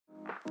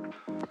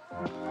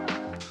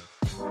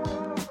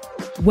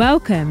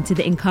Welcome to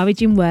the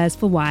Encouraging Words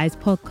for Wives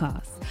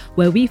podcast,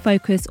 where we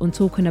focus on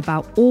talking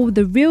about all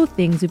the real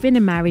things within a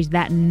marriage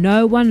that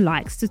no one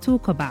likes to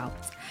talk about,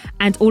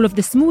 and all of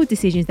the small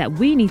decisions that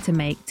we need to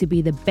make to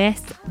be the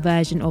best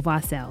version of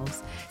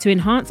ourselves, to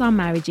enhance our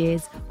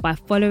marriages by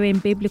following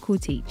biblical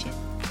teaching.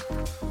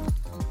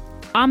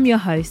 I'm your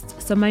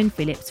host, Simone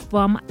Phillips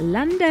from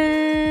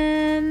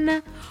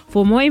London.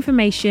 For more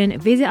information,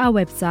 visit our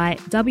website,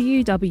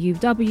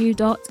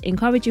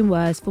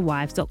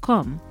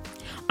 www.encouragingwordsforwives.com.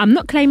 I'm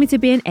not claiming to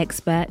be an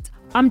expert.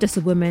 I'm just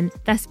a woman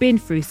that's been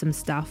through some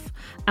stuff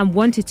and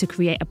wanted to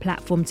create a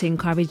platform to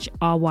encourage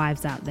our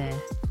wives out there.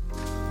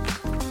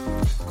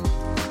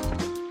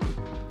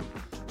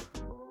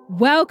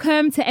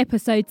 Welcome to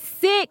episode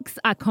 6.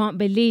 I can't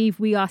believe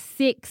we are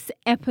 6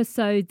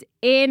 episodes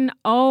in.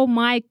 Oh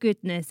my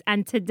goodness.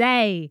 And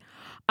today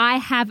I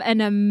have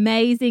an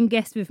amazing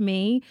guest with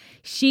me.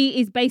 She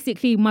is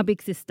basically my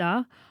big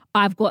sister.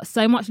 I've got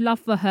so much love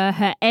for her,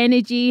 her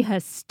energy, her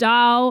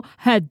style,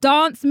 her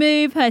dance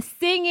move, her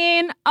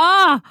singing.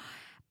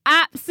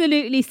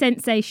 Absolutely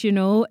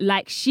sensational.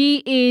 Like,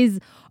 she is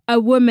a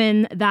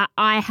woman that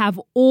I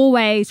have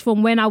always,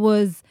 from when I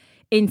was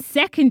in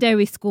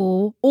secondary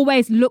school,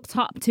 always looked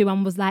up to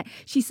and was like,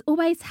 she's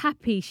always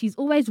happy. She's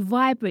always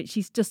vibrant.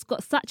 She's just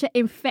got such an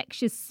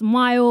infectious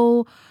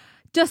smile.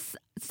 Just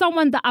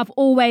someone that I've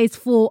always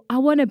thought, I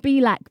want to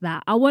be like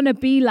that. I want to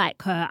be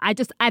like her. I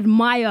just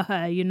admire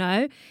her, you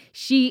know.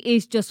 She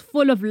is just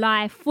full of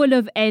life, full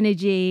of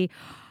energy.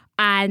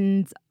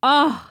 And,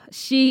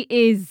 she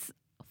is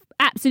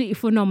absolutely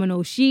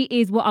phenomenal. She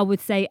is what I would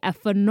say a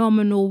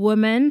phenomenal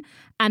woman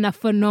and a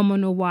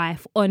phenomenal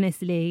wife,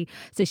 honestly.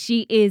 So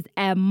she is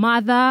a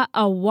mother,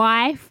 a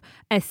wife,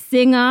 a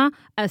singer,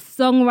 a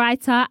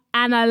songwriter,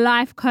 and a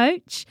life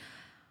coach.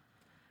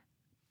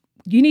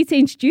 You need to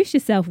introduce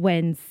yourself,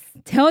 Wens.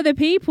 Tell the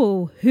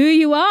people who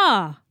you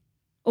are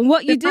and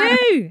what you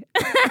do.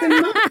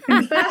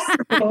 First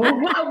of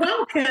all, what a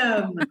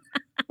welcome.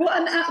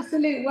 What an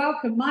absolute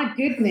welcome. My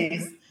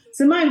goodness.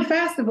 Simone,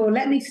 first of all,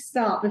 let me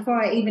start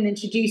before I even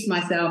introduce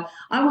myself.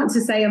 I want to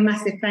say a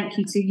massive thank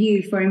you to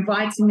you for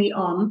inviting me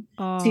on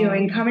to your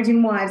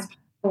Encouraging Wives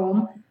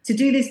platform to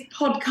do this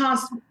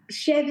podcast,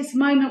 share this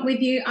moment with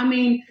you. I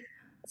mean,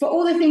 for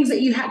all the things that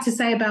you had to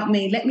say about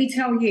me, let me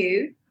tell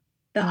you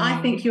that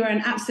I think you're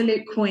an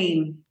absolute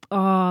queen.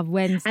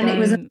 Wednesday. And it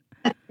was to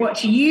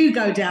watch you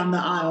go down the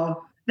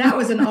aisle. That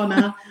was an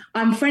honour.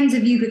 I'm friends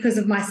with you because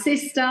of my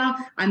sister.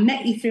 I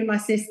met you through my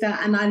sister,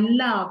 and I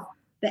love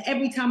that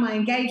every time I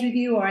engage with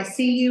you or I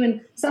see you,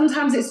 and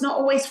sometimes it's not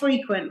always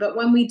frequent, but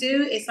when we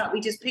do, it's like we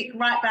just pick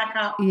right back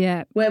up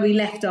where we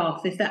left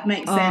off, if that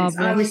makes sense.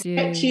 I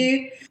respect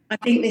you. I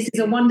think this is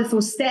a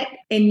wonderful step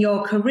in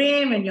your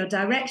career and your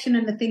direction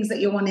and the things that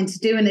you're wanting to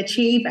do and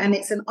achieve, and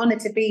it's an honour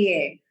to be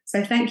here.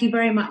 So thank you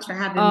very much for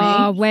having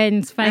me.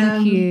 Wens,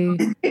 thank you.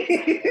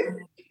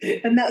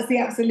 And that's the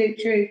absolute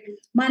truth.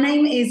 My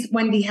name is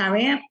Wendy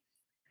Harriet.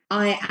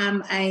 I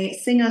am a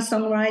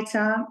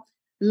singer-songwriter,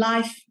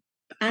 life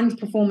and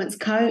performance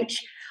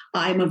coach.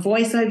 I'm a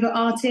voiceover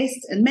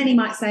artist. And many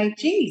might say,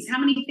 geez, how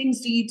many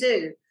things do you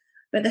do?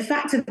 But the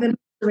fact of the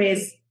matter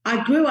is,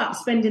 I grew up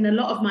spending a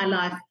lot of my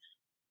life,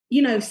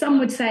 you know, some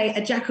would say a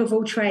jack of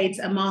all trades,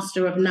 a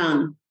master of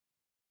none.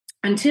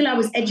 Until I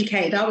was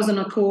educated, I was on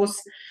a course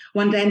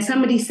one day and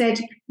somebody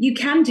said, you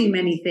can do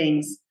many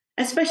things,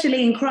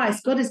 especially in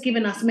Christ. God has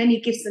given us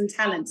many gifts and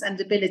talents and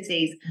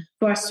abilities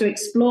for us to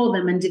explore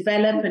them and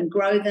develop and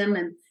grow them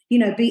and, you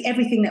know, be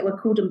everything that we're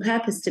called and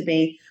purposed to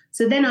be.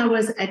 So then I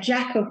was a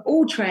jack of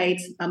all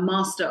trades, a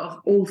master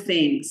of all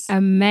things.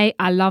 Mate,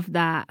 I love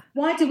that.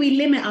 Why do we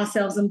limit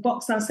ourselves and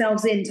box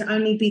ourselves in to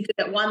only be good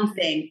at one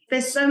thing?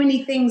 There's so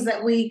many things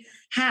that we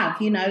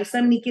have, you know,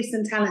 so many gifts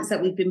and talents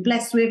that we've been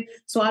blessed with.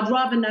 So I'd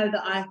rather know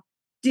that I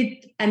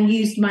did and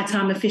used my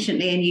time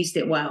efficiently and used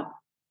it well.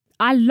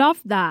 I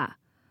love that.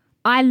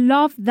 I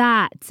love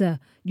that.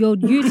 You're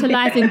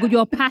utilizing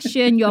your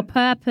passion, your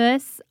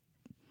purpose.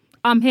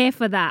 I'm here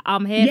for that.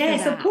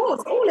 Yes, of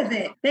course, all of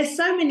it. There's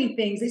so many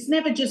things. It's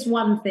never just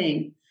one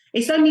thing.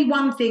 It's only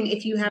one thing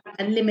if you have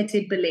a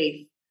limited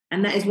belief.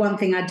 And that is one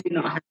thing I do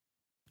not have.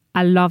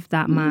 I love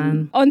that,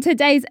 man. On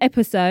today's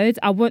episode,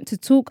 I want to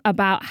talk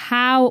about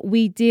how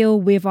we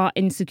deal with our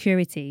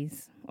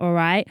insecurities. All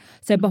right.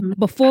 So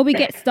before we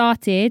get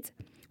started,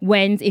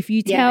 Wens, if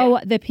you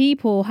tell the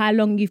people how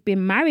long you've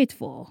been married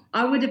for.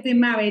 I would have been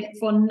married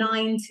for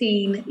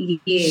 19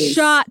 years.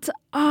 Shut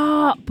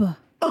up.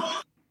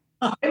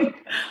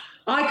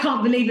 I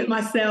can't believe it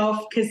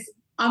myself, because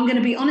I'm going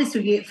to be honest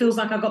with you, it feels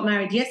like I got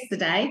married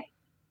yesterday.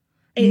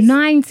 It's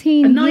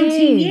 19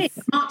 years.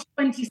 March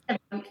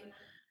 27th.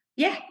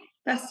 Yeah,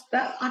 that's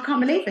that. I can't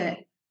believe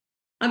it.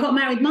 I got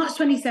married March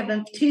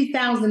 27th,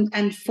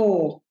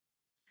 2004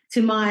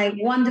 to my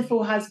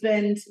wonderful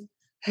husband,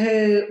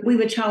 who we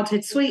were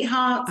childhood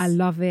sweethearts. I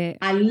love it.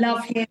 I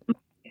love him.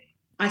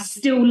 I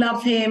still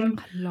love him.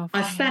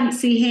 I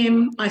fancy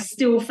him. I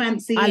still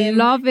fancy him. I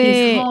love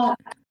it. He's hot.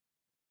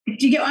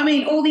 Do you get what I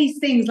mean? All these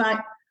things, like,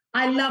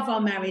 I love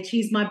our marriage.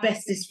 He's my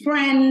bestest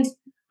friend.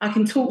 I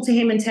can talk to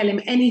him and tell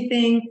him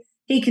anything.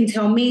 He can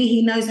tell me.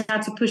 He knows how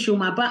to push all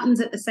my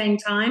buttons at the same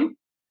time.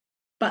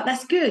 But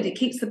that's good. It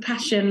keeps the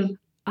passion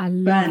I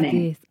love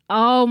burning. this.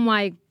 Oh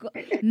my God.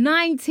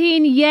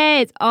 19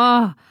 years.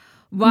 Oh,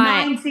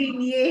 right.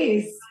 19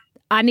 years.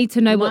 I need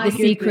to know what My the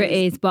secret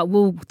goodness. is, but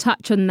we'll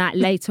touch on that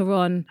later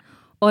on.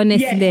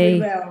 Honestly. Yes, we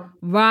will.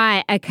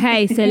 Right.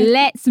 Okay. So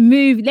let's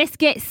move. Let's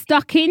get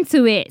stuck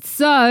into it.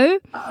 So,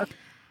 has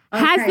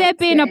Okay, there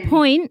been a let's get in.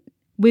 point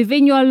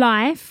within your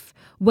life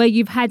where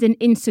you've had an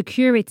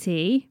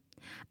insecurity,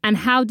 and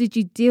how did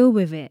you deal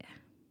with it?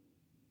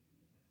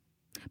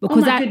 Oh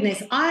my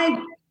goodness.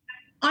 I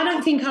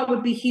don't think I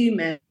would be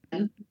human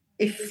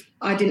if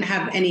I didn't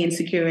have any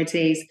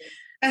insecurities.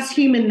 That's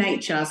human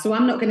nature. So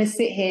I'm not going to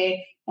sit here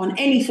on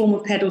any form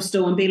of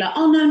pedestal and be like,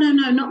 oh, no,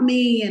 not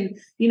me. And,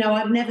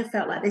 I've never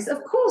felt like this.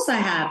 Of course I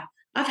have.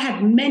 I've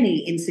had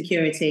many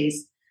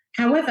insecurities.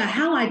 However,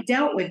 how I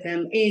dealt with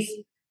them is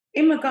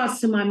in regards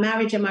to my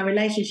marriage and my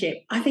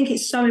relationship, I think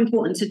it's so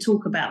important to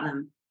talk about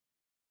them.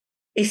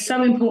 It's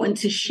so important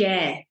to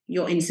share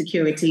your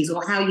insecurities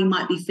or how you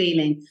might be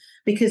feeling,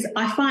 because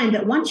I find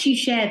that once you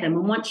share them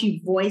and once you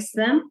voice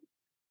them,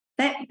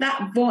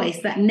 that voice,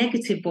 that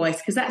negative voice,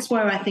 because that's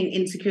where I think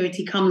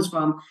insecurity comes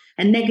from,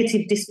 a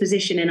negative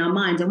disposition in our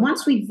mind. And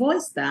once we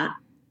voice that,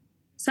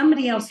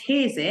 somebody else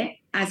hears it,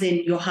 as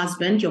in your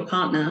husband, your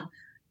partner,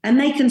 and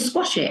they can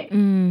squash it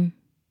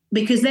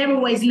because they're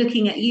always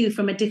looking at you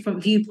from a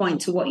different viewpoint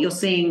to what you're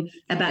seeing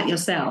about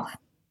yourself.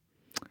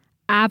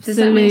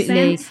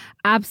 Absolutely.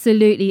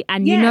 Absolutely.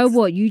 And Yes. You know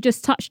what? You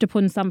just touched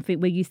upon something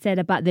where you said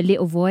about the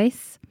little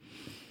voice.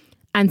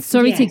 And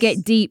sorry to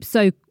get deep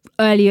so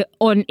early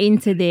on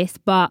into this,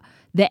 but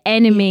the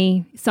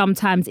enemy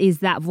sometimes is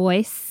that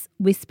voice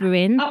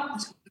whispering. Oh,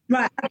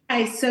 right.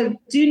 Okay. So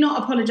do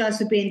not apologize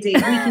for being deep.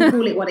 We can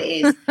call it what it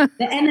is.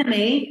 The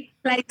enemy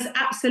plays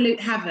absolute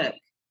havoc.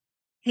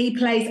 He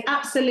plays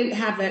absolute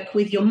havoc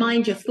with your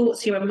mind, your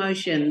thoughts, your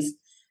emotions.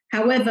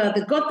 However,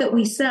 the God that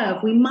we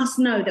serve, we must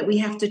know that we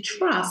have to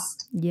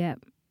trust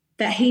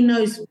that he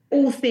knows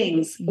all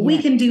things. We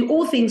can do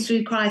all things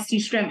through Christ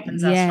who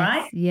strengthens us,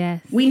 right?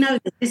 Yes. We know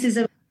that this is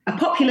a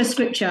popular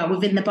scripture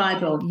within the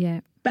Bible. Yeah.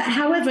 But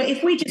however,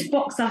 if we just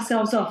box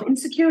ourselves off,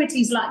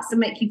 insecurities likes to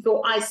make you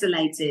feel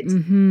isolated,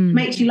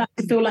 makes you like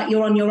to feel like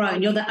you're on your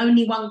own. You're the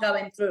only one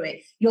going through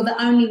it. You're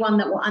the only one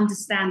that will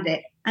understand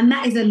it. And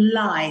that is a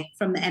lie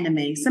from the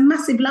enemy. It's a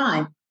massive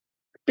lie,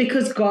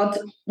 because God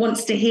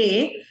wants to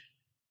hear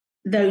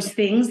those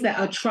things that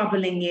are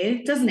troubling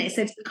you, doesn't it? It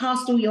says,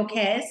 cast all your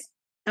cares,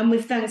 and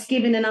with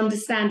thanksgiving and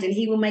understanding,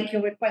 he will make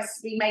your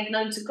requests be made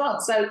known to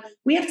God. So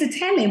we have to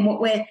tell him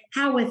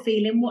how we're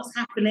feeling, what's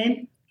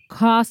happening.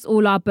 Cast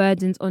all our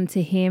burdens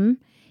onto him.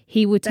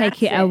 He will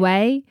take it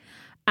away.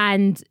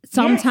 And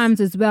sometimes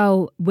as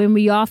well, when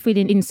we are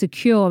feeling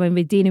insecure and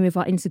we're dealing with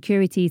our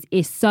insecurities,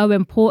 it's so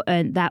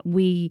important that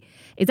we,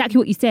 exactly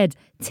what you said,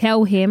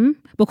 tell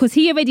him, because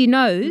he already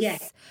knows.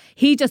 Yes.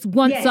 He just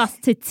wants us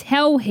to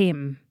tell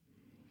him.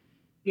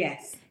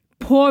 Yes.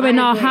 Pouring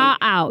our heart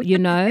out,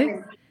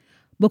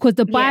 because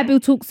the Bible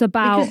talks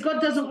about... Because God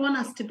doesn't want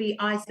us to be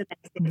isolated.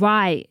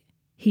 Right.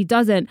 He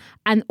doesn't.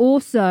 And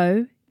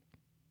also,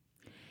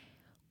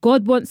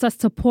 God wants us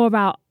to pour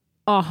out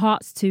our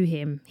hearts to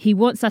him. He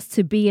wants us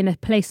to be in a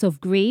place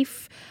of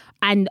grief.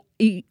 And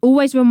it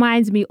always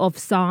reminds me of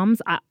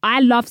Psalms. I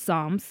love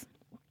Psalms,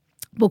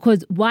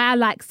 because why I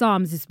like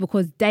Psalms is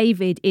because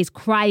David is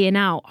crying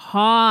out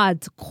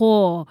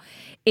hardcore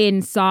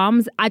in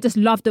Psalms. I just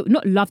not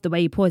love the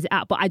way he pours it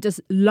out, but I just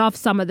love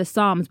some of the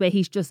Psalms where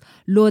he's just,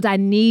 Lord, I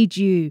need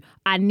you.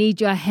 I need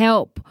your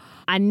help.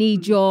 I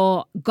need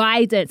your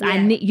guidance. Yeah. I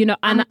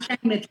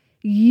need,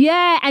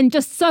 and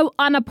just so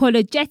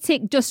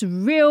unapologetic, just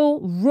real,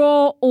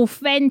 raw,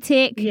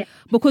 authentic,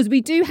 because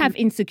we do have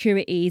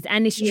insecurities.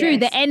 And it's true,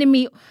 the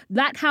enemy,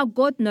 like how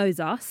God knows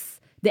us,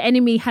 the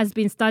enemy has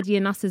been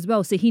studying us as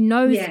well. So he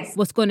knows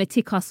what's going to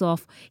tick us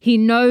off. He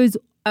knows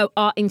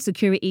our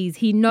insecurities.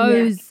 He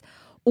knows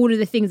all of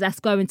the things that's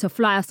going to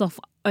fly us off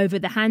over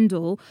the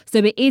handle. So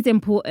it is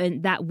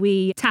important that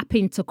we tap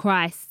into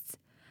Christ,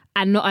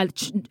 and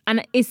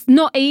it's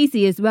not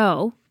easy as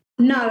well.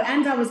 No,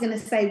 and I was going to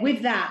say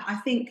with that, I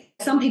think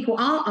some people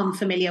are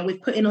unfamiliar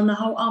with putting on the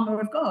whole armour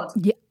of God.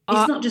 Yeah,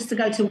 it's not just to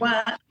go to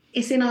work.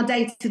 It's in our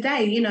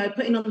day-to-day,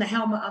 putting on the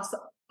helmet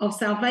of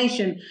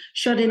salvation,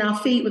 shodding our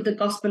feet with the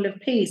gospel of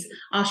peace,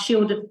 our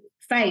shield of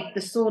faith,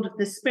 the sword of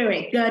the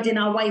Spirit, girding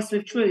our waist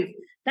with truth.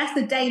 That's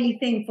the daily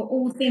thing for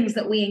all things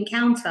that we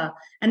encounter.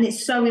 And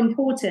it's so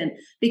important,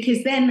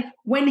 because then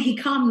when he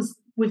comes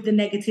with the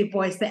negative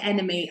voice, the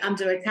enemy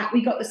under attack,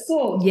 we got the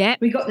sword,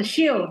 we got the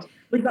shield,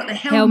 we got the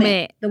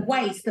helmet, the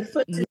waist, the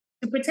foot to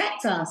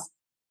protect us.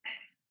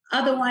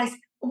 Otherwise,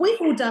 we've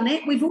all done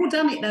it. We've all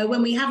done it, though,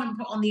 when we haven't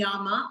put on the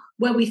armour,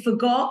 where we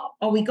forgot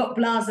or we got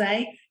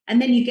blasé,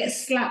 and then you get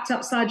slapped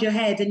upside your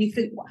head and you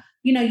think,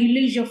 you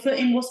lose your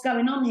footing. What's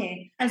going on here?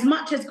 As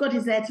much as God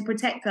is there to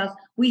protect us,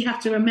 we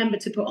have to remember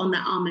to put on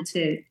that armour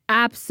too.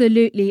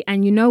 Absolutely.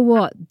 And you know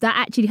what? That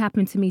actually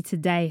happened to me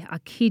today. I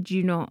kid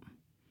you not.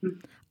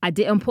 I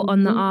didn't put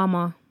on the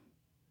armor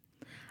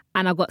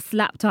and I got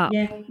slapped up.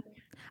 Yeah.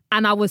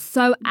 And I was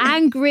so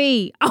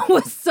angry. I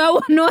was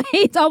so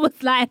annoyed. I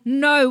was like,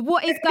 no,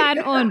 what is going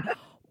on?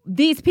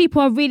 These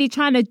people are really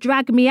trying to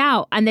drag me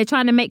out and they're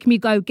trying to make me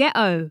go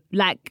ghetto.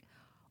 Like,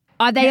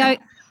 are they... Yeah.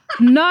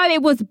 No,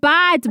 it was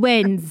bad,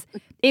 Wens.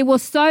 It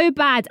was so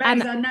bad.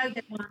 Babes, And I know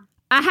that one.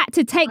 I had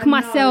to take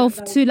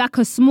myself to like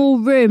a small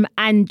room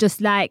and just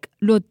like,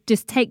 Lord,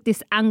 just take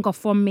this anger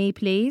from me,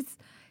 please.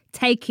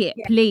 Take it,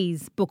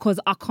 please, because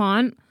I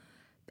can't.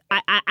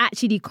 I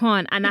actually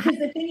can't. And because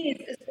the thing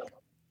is,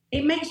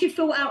 it makes you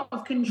feel out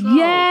of control.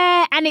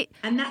 Yeah, and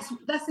that's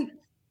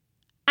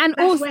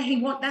also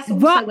where that's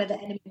also where the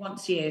enemy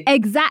wants you.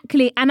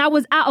 Exactly. And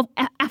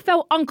I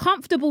felt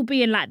uncomfortable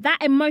being like that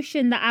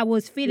emotion that I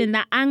was feeling,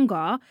 that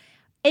anger.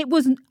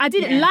 I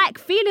didn't like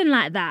feeling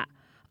like that.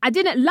 I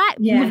didn't like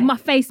with my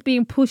face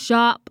being pushed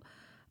up,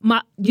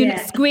 my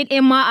squint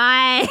in my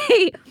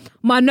eye,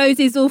 my nose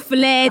is all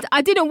flared.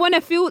 I didn't want to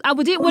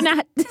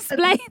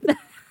display that.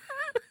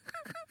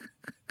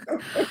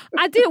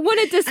 I didn't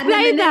want to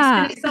display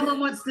that. Next minute someone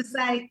wants to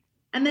say,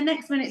 and the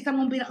next minute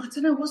someone will be like, I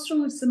don't know, what's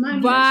wrong with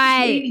Simone?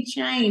 Right. She's really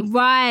changed.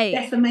 Right.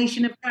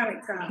 Defamation of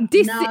character.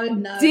 This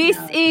no.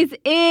 is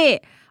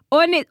it.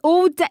 On it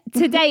all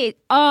today,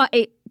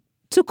 it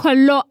took a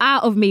lot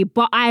out of me.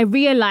 But I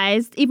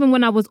realized, even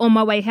when I was on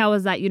my way here, I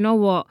was like, you know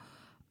what?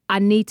 I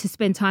need to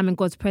spend time in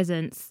God's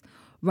presence.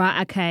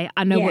 Right, okay,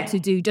 I know what to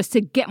do just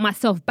to get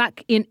myself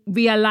back in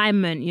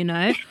realignment, you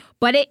know?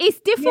 But it is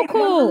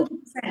difficult.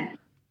 Yeah,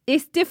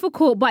 it's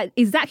difficult, but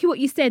exactly what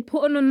you said,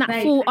 putting on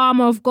that full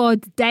armor of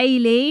God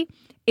daily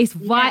is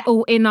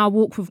vital in our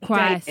walk with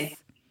Christ. Daily.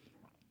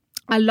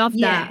 I love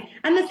that.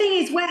 And the thing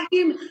is,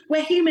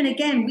 we're human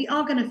again. We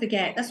are going to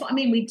forget. That's what I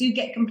mean. We do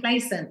get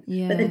complacent.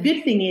 Yeah. But the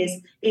good thing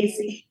is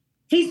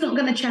he's not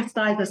going to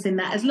chastise us in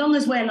that. As long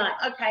as we're like,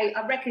 okay,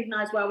 I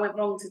recognize where I went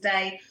wrong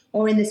today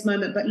or in this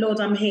moment, but Lord,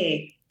 I'm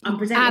here. I'm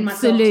presenting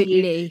myself to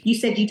you. You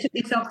said you took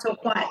yourself to a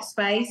quiet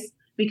space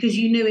because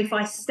you knew if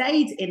I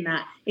stayed in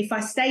that, if I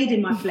stayed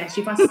in my flesh,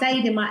 if I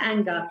stayed in my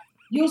anger,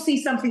 you'll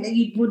see something that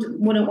you wouldn't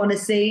want to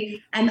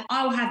see. And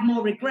I'll have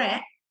more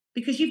regret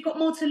because you've got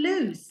more to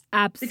lose.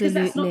 Absolutely. Because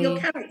that's not your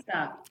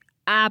character.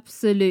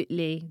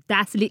 Absolutely.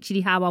 That's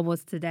literally how I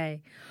was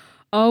today.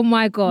 Oh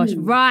my gosh.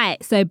 Right.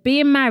 So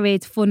being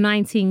married for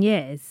 19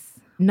 years.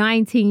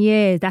 19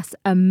 years. That's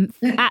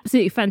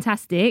absolutely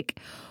fantastic.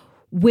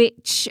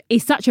 Which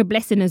is such a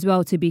blessing as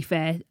well, to be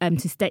fair,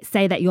 to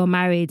say that you're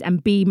married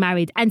and be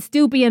married and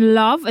still be in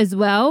love as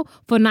well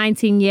for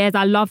 19 years.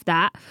 I love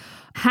that.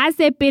 Has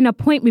there been a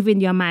point within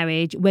your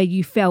marriage where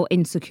you felt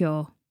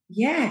insecure?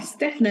 Yes,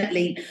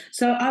 definitely.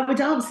 So I would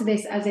answer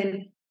this as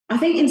in, I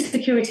think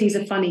insecurity is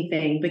a funny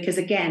thing because,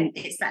 again,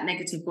 it's that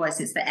negative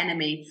voice. It's the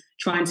enemy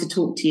trying to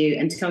talk to you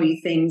and tell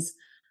you things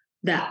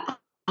that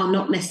are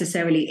not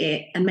necessarily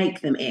it and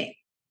make them it.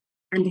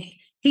 And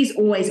he's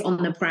always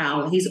on the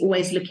prowl. He's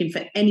always looking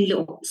for any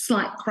little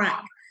slight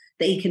crack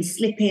that he can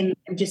slip in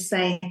and just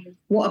say,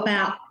 what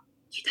about,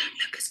 you don't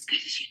look as good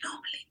as you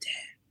normally do?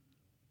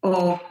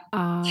 Or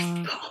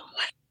you've put on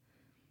weight.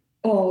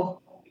 Or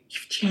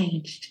you've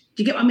changed.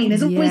 Do you get what I mean?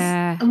 There's always,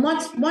 and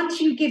once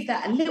you give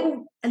that a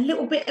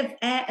little bit of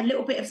air, a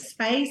little bit of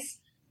space,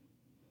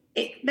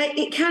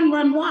 it can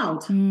run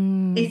wild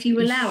if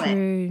you allow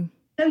it.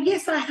 So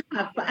yes, I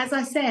have. But as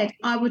I said,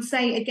 I would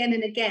say again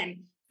and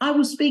again, I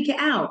will speak it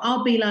out.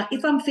 I'll be like,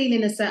 if I'm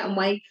feeling a certain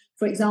way,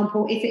 for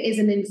example, if it is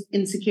an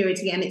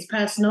insecurity and it's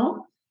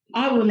personal,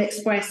 I will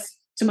express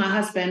to my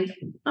husband,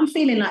 I'm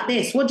feeling like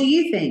this. What do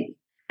you think?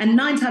 And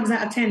 9 times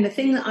out of 10, the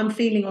thing that I'm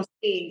feeling or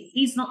seeing,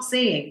 he's not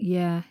seeing.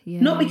 Yeah.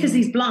 Not because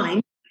he's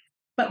blind,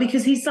 but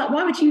because he's like,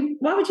 why would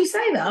you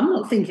say that? I'm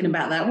not thinking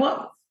about that.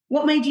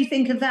 What made you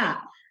think of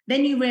that?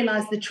 Then you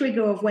realize the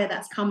trigger of where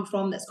that's come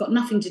from. That's got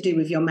nothing to do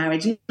with your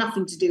marriage,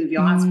 nothing to do with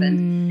your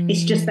husband.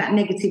 It's just that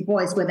negative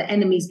voice where the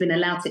enemy's been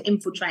allowed to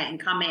infiltrate and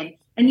come in,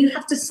 and you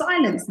have to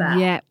silence that.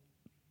 Yeah.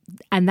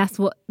 And that's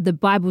what the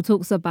Bible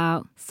talks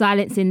about,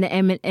 silencing the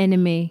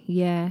enemy.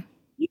 Yeah.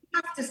 You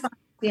have to silence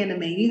the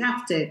enemy. You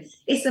have to.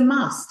 It's a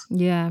must.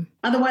 Yeah.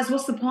 Otherwise,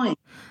 what's the point?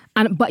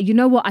 But you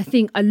know what? I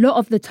think a lot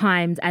of the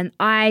times, and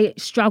I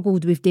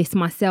struggled with this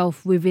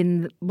myself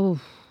within,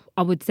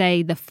 I would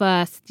say, the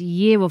first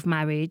year of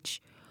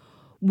marriage,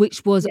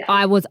 which was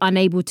I was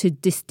unable to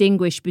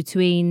distinguish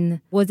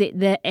between, was it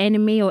the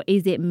enemy or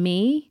is it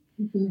me?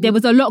 Mm-hmm. There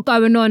was a lot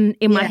going on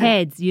in my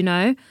head, you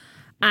know?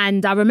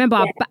 And I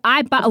remember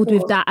I battled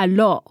with that a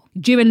lot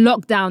during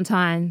lockdown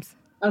times.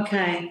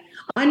 Okay.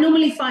 I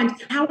normally find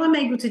how I'm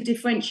able to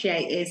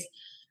differentiate is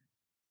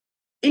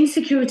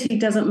insecurity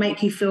doesn't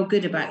make you feel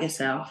good about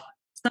yourself.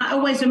 So I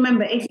always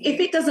remember, if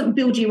it doesn't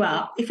build you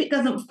up, if it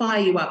doesn't fire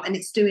you up and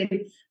it's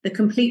doing the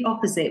complete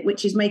opposite,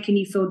 which is making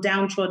you feel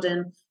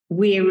downtrodden,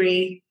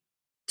 weary,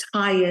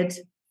 tired,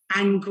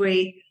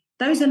 angry,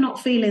 those are not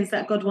feelings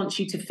that God wants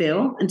you to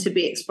feel and to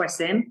be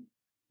expressing.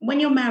 When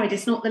you're married,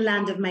 it's not the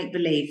land of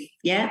make-believe,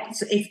 yeah?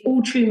 So if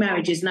all true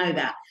marriages know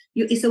that,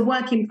 it's a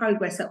work in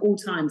progress at all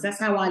times. That's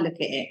how I look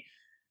at it.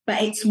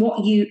 but it's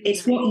what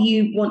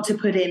you want to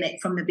put in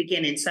it from the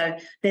beginning. So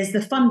there's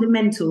the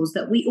fundamentals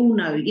that we all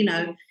know,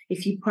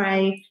 if you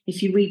pray,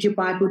 if you read your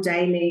Bible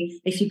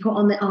daily, if you put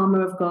on the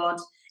armor of God,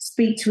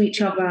 speak to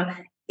each other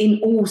in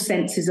all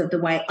senses of the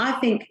way. I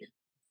think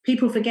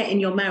people forget in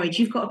your marriage,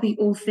 you've got to be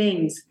all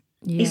things.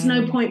 Yeah. It's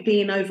no point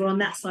being over on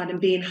that side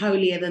and being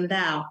holier than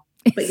thou,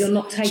 but you're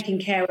not taking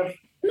care of.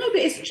 No,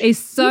 but it's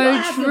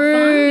so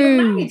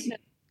true.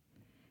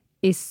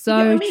 It's so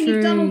you know true.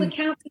 You've done all the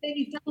counselling,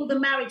 you've done all the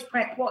marriage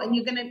prep, and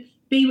you're going to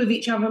be with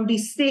each other and be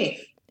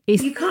stiff.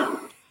 You can't.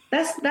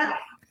 That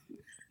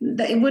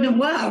it wouldn't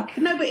work.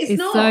 No, but it's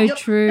not. So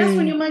true. That's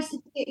when you're most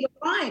at your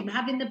prime,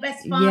 having the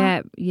best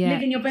fun,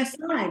 living your best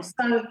life.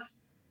 So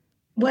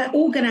we're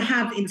all going to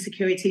have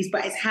insecurities,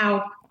 but it's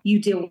how you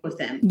deal with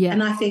them. Yeah.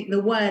 And I think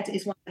the word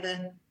is one of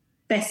the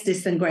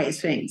bestest and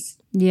greatest things.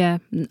 Yeah.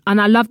 And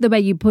I love the way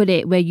you put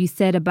it, where you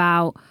said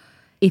about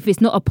if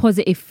it's not a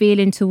positive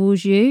feeling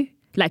towards you,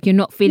 like you're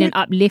not feeling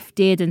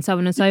uplifted and so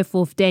on and so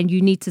forth, then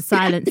you need to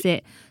silence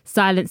it,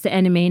 silence the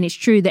enemy. And it's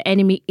true, the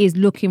enemy is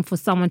looking for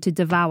someone to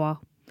devour.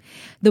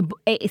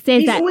 It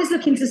says he's that always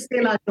looking to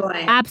steal our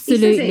joy.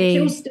 Absolutely. He says it,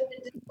 kill, steal,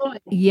 and destroy.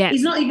 Yeah.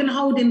 He's not even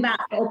holding back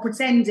or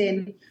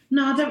pretending,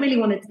 no, I don't really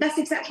want to. That's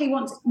exactly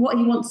what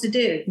he wants to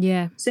do.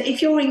 Yeah. So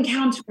if you're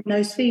encountering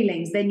those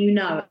feelings, then you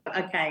know,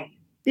 okay,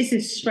 this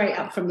is straight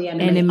up from the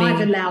enemy.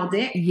 I've allowed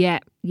it. Yeah.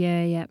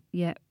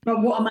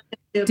 But what am I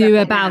going to do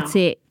about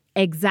it?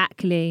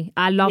 Exactly.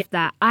 I love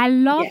that. I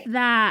love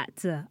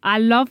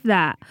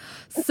that.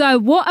 So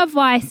what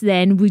advice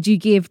then would you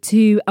give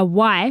to a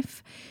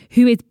wife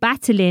who is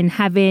battling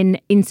having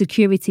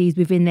insecurities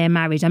within their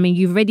marriage? I mean,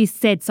 you've already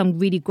said some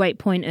really great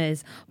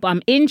pointers, but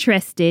I'm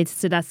interested,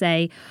 should I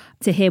say,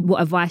 to hear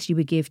what advice you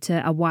would give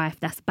to a wife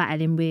that's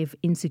battling with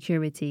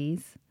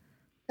insecurities.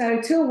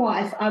 So to a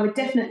wife, I would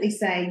definitely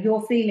say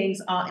your feelings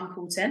are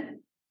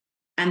important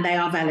and they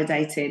are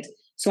validated.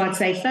 So I'd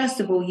say, first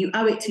of all, you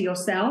owe it to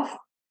yourself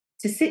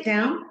to sit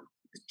down,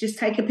 just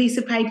take a piece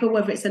of paper,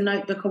 whether it's a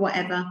notebook or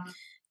whatever,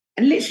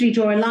 and literally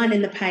draw a line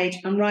in the page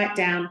and write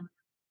down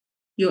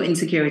your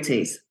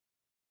insecurities.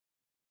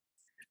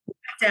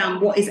 Write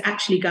down what is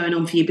actually going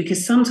on for you,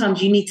 because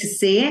sometimes you need to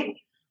see it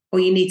or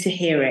you need to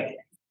hear it.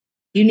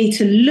 You need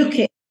to look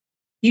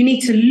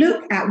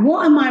at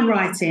what am I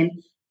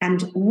writing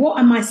and what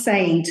am I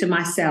saying to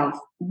myself?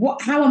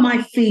 How am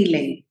I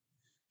feeling?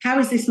 How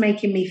is this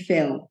making me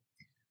feel?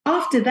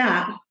 After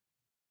that,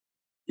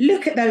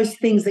 look at those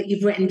things that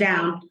you've written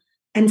down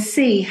and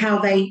see how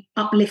they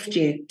uplift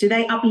you. Do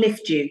they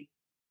uplift you?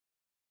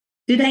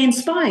 Do they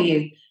inspire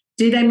you?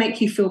 Do they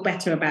make you feel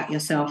better about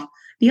yourself?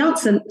 The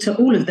answer to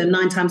all of them,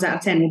 9 times out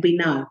of 10, will be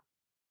no.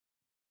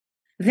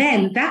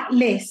 Then that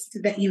list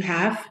that you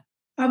have,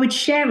 I would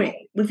share it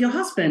with your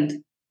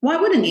husband. Why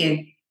wouldn't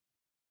you?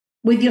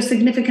 With your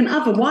significant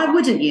other, why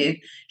wouldn't you?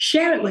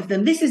 Share it with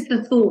them. This is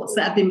the thoughts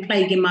that have been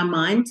plaguing my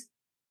mind.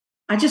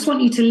 I just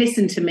want you to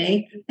listen to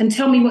me and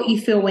tell me what you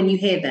feel when you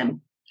hear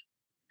them.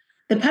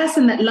 The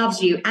person that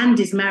loves you and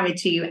is married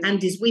to you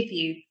and is with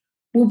you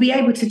will be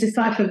able to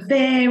decipher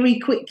very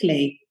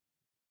quickly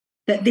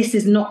that this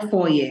is not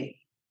for you.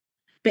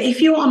 But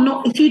if you are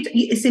not,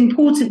 it's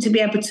important to be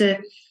able to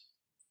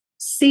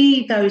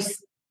see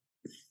those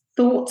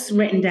thoughts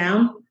written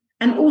down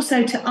and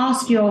also to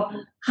ask your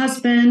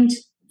husband,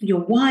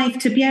 your wife,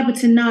 to be able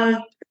to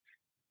know,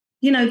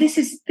 this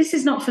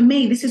is not for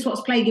me. This is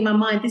what's plaguing my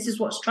mind. This is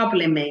what's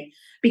troubling me.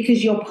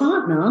 Because your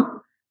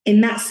partner,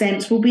 in that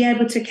sense, will be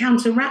able to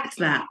counteract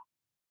that.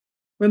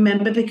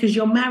 Remember, because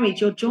you're married,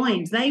 you're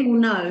joined. They will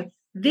know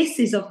this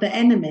is of the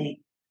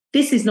enemy.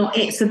 This is not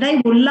it. So they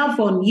will love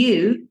on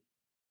you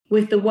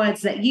with the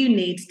words that you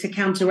need to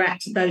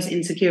counteract those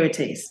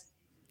insecurities.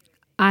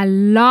 I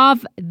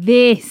love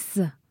this.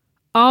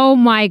 Oh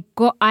my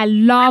God, I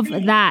love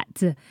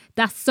that.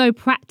 That's so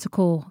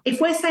practical.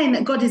 If we're saying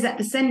that God is at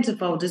the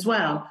centerfold as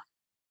well,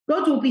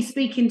 God will be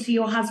speaking to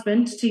your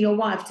husband, to your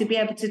wife, to be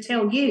able to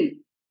tell you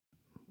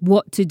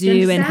what to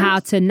do and how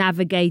to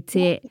navigate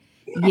it.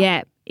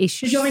 Yeah, it's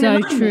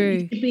so true. You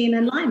should be in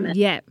alignment.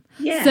 Yeah.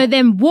 So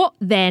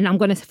then I'm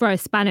going to throw a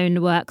spanner in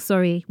the works.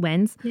 Sorry,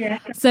 Wens. Yeah.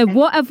 So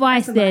what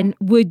advice then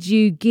would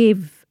you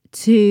give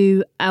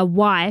to a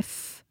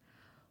wife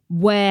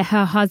where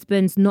her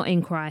husband's not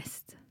in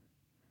Christ?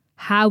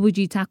 How would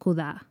you tackle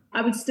that?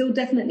 I would still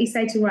definitely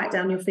say to write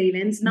down your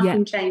feelings.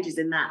 Nothing changes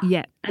in that.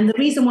 Yeah. And the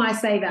reason why I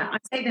say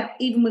that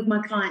even with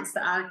my clients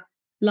that are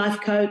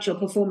life coach or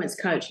performance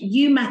coach,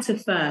 you matter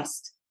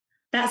first.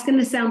 That's going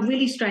to sound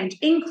really strange.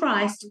 In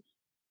Christ,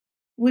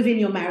 within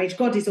your marriage,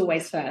 God is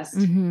always first.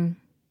 Mm-hmm.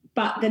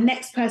 But the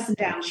next person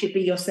down should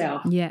be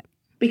yourself. Yeah.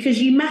 Because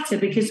you matter.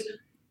 Because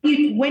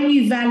when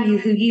you value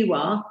who you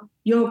are,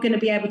 you're going to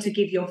be able to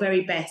give your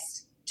very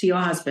best to your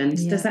husband.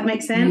 Yeah. Does that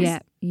make sense?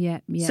 Yeah.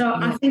 So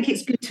I think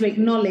it's good to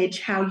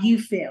acknowledge how you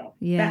feel.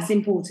 Yeah. That's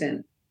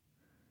important.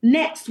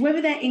 Next, whether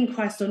they're in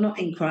Christ or not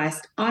in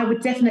Christ, I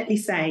would definitely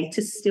say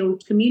to still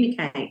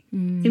communicate.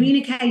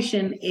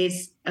 Communication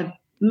is a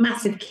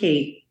massive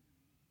key,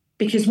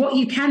 because what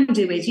you can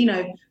do is,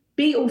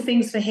 be all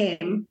things for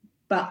him,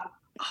 but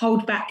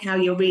hold back how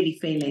you're really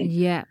feeling.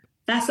 Yeah.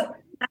 That's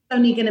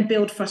only going to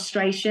build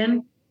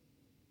frustration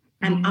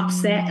and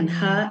upset and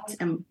hurt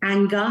and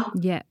anger.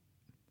 Yeah.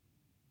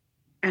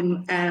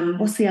 And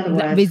what's the other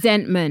word?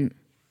 Resentment.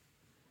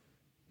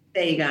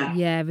 There you go.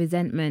 Yeah,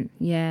 resentment.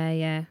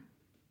 Yeah.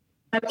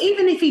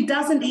 Even if he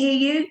doesn't hear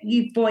you,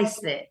 you've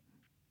voiced it.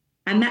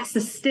 And that's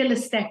still a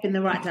step in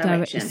the right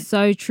direction. It's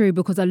so true,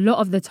 because a lot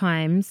of the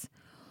times,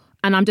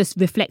 and I'm just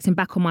reflecting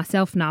back on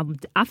myself now,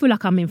 I feel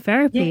like I'm in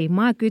therapy.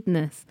 My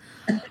goodness.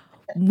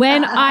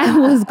 When I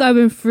was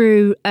going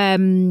through,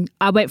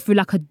 I went through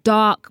like a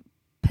dark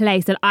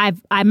place, and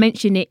I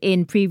mentioned it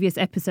in previous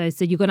episodes,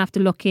 so you're going to have to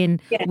look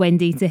in,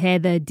 Wendy, to hear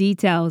the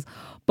details.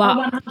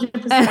 But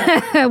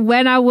 100%.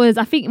 when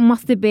I think it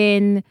must have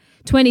been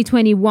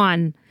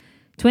 2021,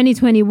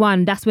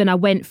 that's when I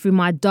went through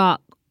my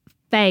dark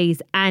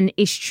phase. And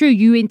it's true,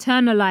 you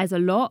internalize a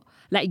lot.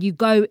 Like you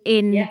go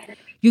in,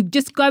 you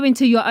just go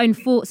into your own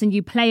thoughts and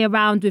you play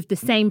around with the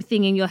same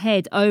thing in your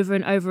head over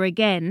and over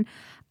again.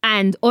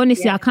 And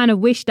honestly, I kind of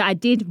wish that I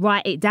did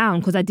write it down,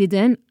 because I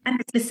didn't.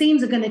 And the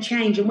scenes are going to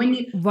change. And when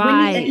you,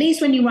 at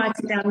least when you write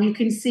it down, you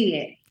can see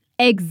it.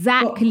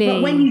 Exactly.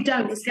 But when you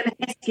don't, it's going to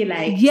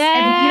escalate.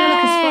 Yeah. You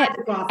know, like a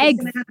spider graph. It's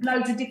going to have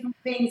loads of different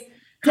things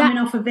coming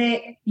off of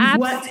it. You've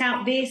worked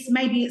out this.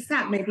 Maybe it's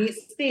that. Maybe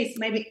it's this.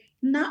 Maybe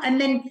no.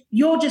 And then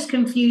you're just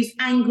confused,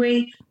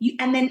 angry.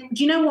 And then,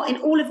 do you know what?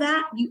 In all of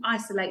that, you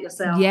isolate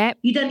yourself. Yep.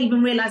 You don't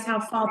even realize how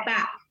far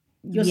back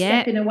you're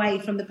stepping away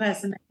from the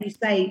person that you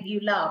say you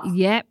love.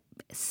 Yep.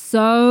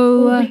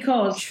 So all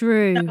because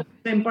true. You don't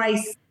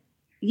embrace.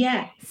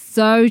 Yeah.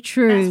 So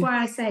true. That's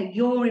why I say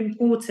you're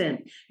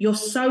important. You're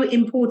so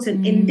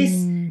important in this,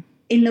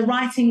 in the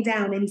writing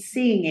down, in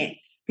seeing it,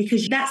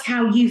 because that's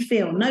how you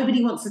feel.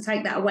 Nobody wants to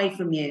take that away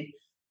from you.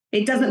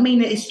 It doesn't mean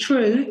that it's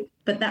true,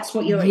 but that's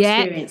what you're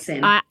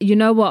experiencing. You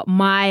know what?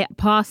 My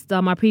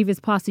previous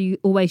pastor,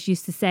 always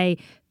used to say,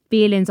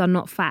 feelings are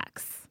not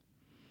facts.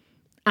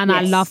 And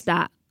I love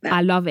that.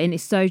 I love it. And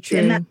it's so true.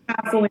 And that's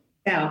powerful in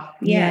itself.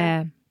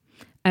 Yeah.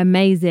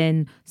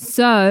 Amazing.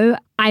 So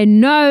I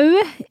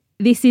know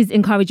this is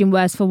encouraging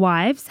words for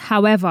wives.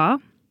 However,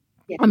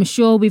 I'm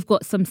sure we've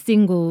got some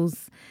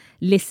singles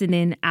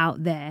listening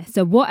out there.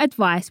 So what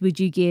advice would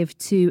you give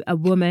to a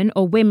woman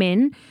or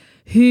women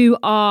who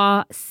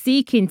are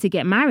seeking to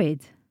get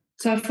married?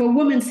 So for a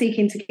woman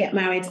seeking to get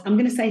married, I'm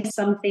going to say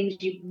some things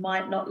you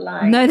might not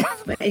like. No,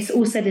 but it's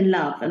all said in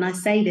love. And I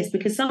say this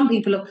because some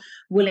people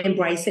will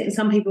embrace it and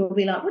some people will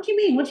be like, what do you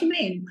mean? What do you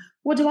mean?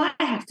 What do I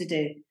have to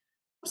do?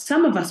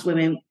 Some of us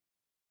women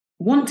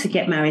want to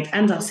get married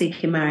and are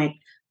seeking married,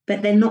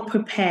 but they're not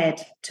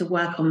prepared to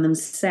work on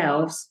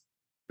themselves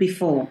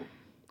before.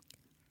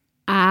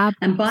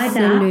 Absolutely. And by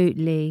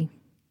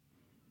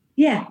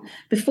that,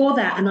 before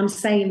that, and I'm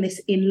saying this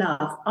in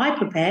love, I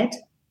prepared.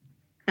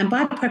 And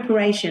by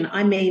preparation,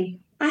 I mean,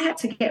 I had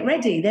to get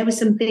ready. There were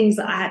some things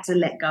that I had to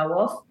let go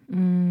of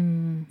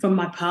from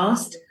my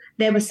past.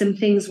 There were some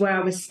things where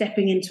I was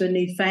stepping into a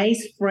new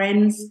phase.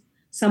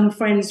 Some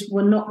friends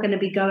were not going to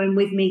be going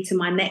with me to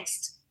my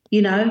next,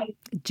 journey,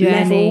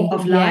 level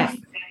of life.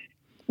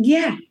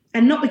 Yeah.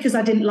 And not because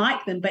I didn't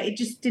like them, but it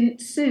just didn't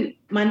suit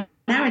my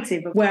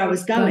narrative of where I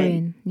was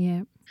going.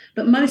 Yeah.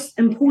 But most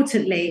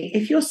importantly,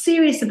 if you're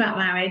serious about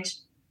marriage,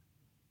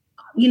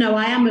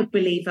 I am a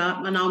believer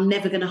and I'm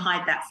never going to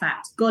hide that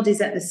fact. God is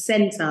at the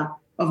center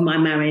of my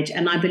marriage.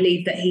 And I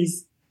believe that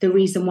he's the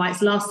reason why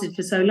it's lasted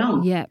for so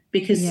long. Yeah.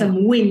 Because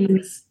some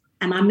winds,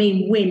 and I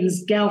mean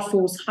winds, gale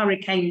force,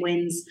 hurricane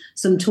winds,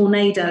 some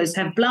tornadoes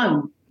have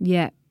blown.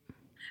 Yeah.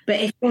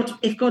 But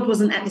if God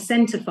wasn't at the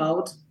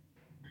centerfold,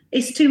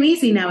 it's too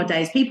easy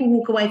nowadays. People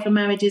walk away from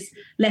marriages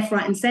left,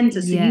 right, and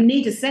center. So you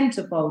need a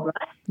centerfold,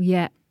 right?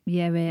 Yeah.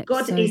 Yeah.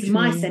 God is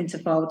my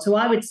centerfold. So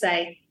I would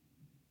say,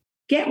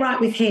 get right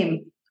with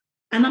him.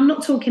 And I'm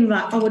not talking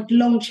about, a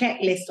long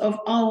checklist of,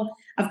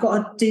 I've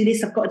got to do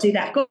this, I've got to do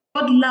that. God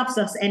loves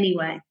us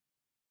anyway.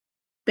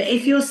 But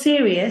if you're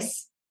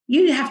serious,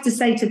 you have to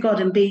say to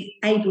God and be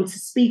able to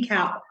speak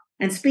out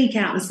and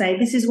say,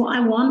 this is what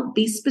I want.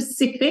 Be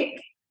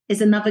specific is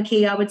another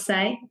key, I would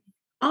say.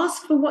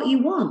 Ask for what you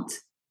want.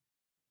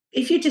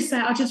 If you just say,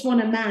 I just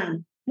want a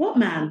man. What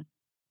man?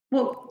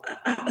 Well,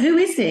 who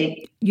is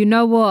he? You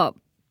know what?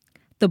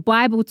 The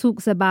Bible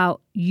talks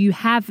about you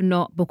have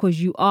not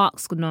because you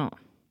ask not.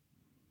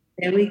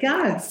 There we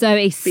go. So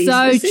it's be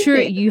so specific.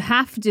 True. You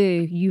have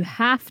to be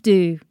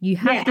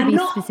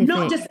specific.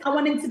 Not just, I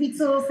want him to be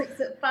tall,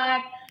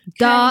 6'5",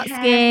 dark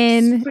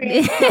skin.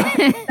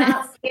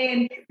 Dark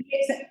skin.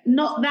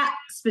 Not that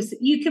specific.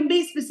 You can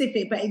be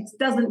specific, but it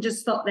doesn't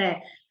just stop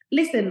there.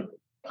 Listen,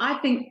 I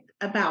think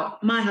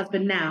about my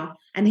husband now,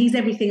 and he's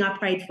everything I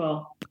prayed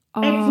for.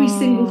 Every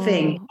single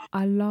thing.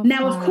 I love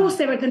now, that. Of course,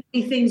 there are going to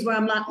be things where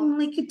I'm like,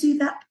 we could do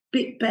that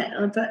bit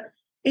better. But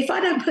if I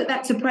don't put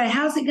that to prayer,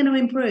 how's it going to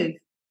improve?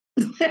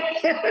 But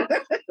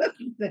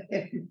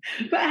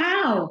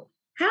how?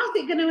 How is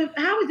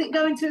it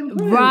going to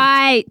improve?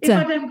 Right. If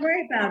I don't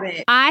pray about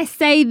it. I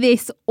say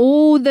this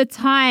all the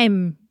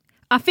time.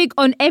 I think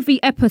on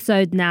every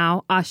episode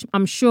now,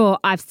 I'm sure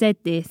I've said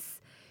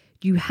this.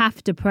 you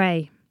have to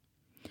pray.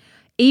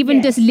 Even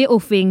Yes. just little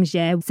things,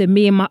 yeah. So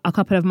me and a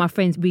couple of my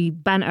friends, we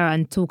banter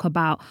and talk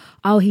about,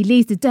 oh, he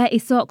leaves the dirty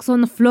socks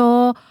on the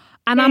floor.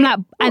 And I'm like,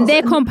 and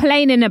they're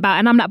complaining about it.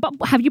 And I'm like, but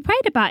have you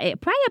prayed about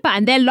it? Pray about it.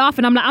 And they're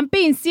laughing. I'm like, I'm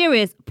being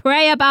serious.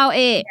 Pray about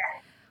it.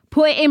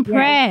 Put it in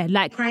prayer.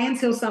 Like, pray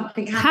until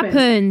something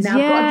happens. Now,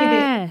 yeah. I've got to give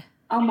it,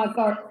 oh my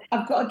God,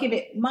 I've got to give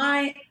it.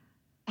 My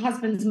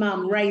husband's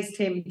mum raised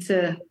him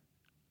to.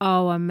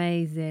 Oh,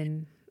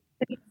 amazing.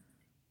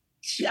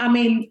 I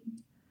mean,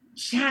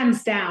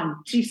 hands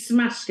down, she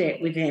smashed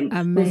it with him,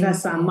 with her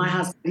son, my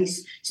husband. He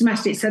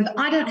smashed it. So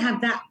I don't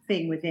have that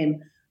thing with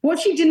him. What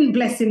she didn't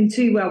bless him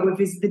too well with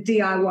is the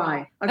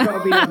DIY. I've got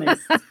to be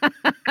honest.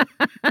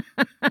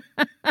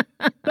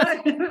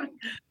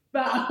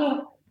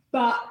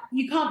 but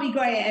you can't be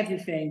great at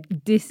everything.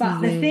 The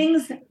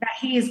things that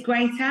he is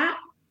great at,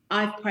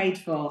 I've prayed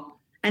for.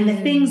 And the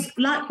things,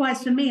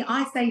 likewise for me,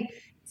 I say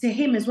to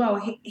him as well,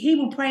 he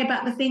will pray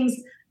about the things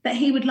that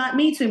he would like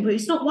me to improve.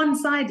 It's not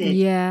one-sided.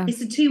 Yeah.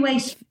 It's a two-way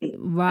street.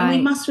 Right. And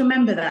we must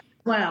remember that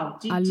as well.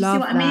 Do you see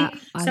what I mean?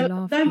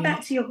 So going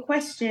back to your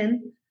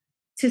question,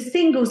 to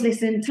singles,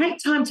 listen,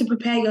 take time to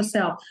prepare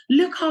yourself.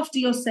 Look after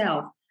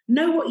yourself.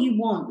 Know what you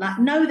want. Like,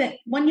 know that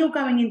when you're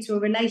going into a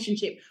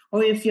relationship,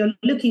 or if you're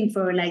looking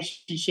for a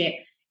relationship,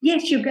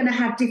 yes, you're going to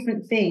have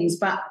different things,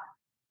 but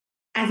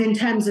as in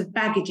terms of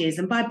baggages.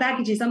 And by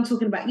baggages, I'm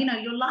talking about,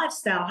 your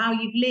lifestyle, how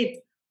you've lived,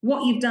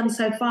 what you've done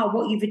so far,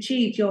 what you've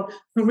achieved, your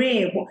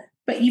career.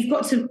 But you've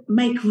got to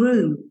make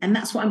room. And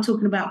that's what I'm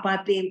talking about by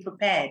being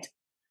prepared.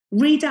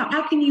 Read out,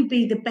 how can you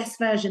be the best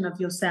version of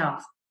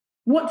yourself?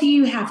 What do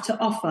you have to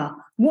offer?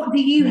 What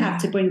do you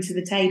have to bring to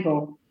the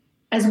table?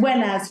 As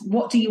well as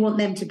what do you want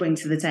them to bring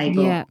to the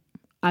table? Yeah,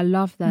 I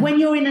love that. When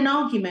you're in an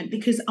argument,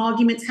 because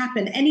arguments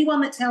happen,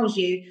 anyone that tells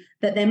you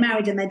that they're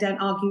married and they don't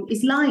argue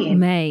is lying.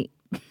 Mate.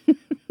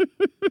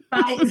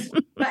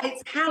 but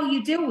it's how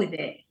you deal with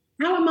it.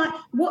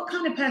 What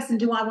kind of person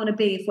do I want to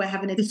be if we're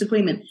having a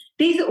disagreement?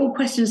 These are all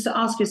questions to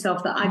ask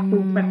yourself that I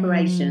call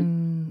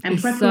preparation. And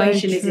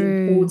preparation is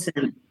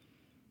important.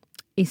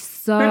 It's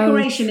so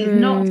preparation true. Is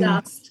not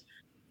just,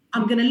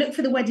 I'm going to look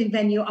for the wedding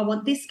venue. I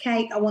want this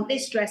cake. I want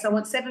this dress. I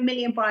want 7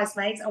 million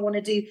bridesmaids. I want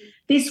to do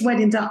this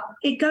wedding.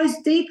 It goes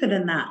deeper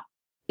than that.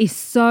 It's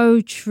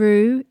so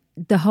true,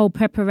 the whole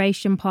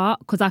preparation part,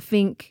 because I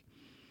think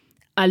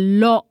a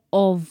lot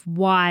of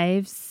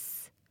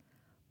wives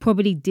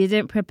probably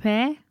didn't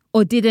prepare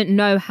or didn't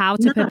know how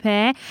to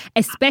prepare,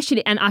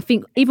 especially, and I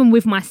think even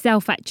with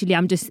myself, actually,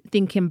 I'm just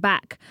thinking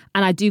back,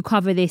 and I do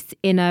cover this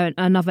in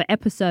another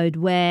episode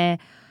where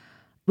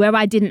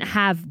I didn't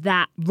have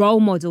that role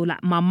model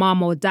like my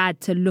mum or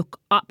dad to look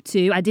up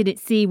to. I didn't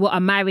see what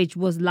a marriage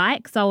was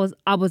like. So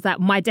I was like,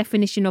 my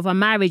definition of a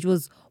marriage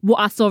was what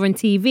I saw on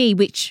TV,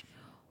 which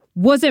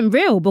wasn't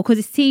real because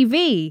it's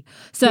TV.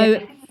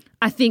 So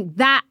I think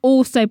that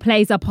also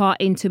plays a part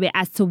into it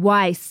as to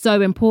why it's so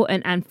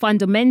important and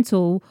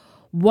fundamental,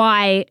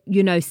 why,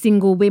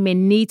 single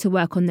women need to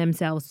work on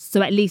themselves.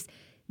 So at least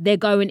they're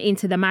going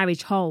into the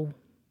marriage whole,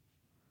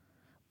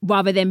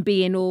 rather than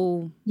being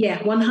all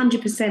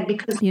 100%,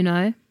 because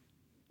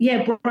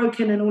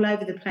broken and all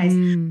over the place.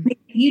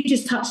 You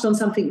just touched on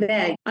something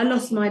there. I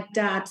lost my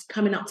dad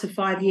coming up to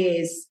 5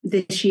 years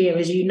this year,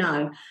 as you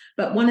know,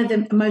 but one of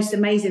the most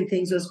amazing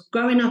things was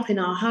growing up in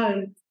our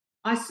home.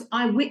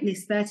 I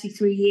witnessed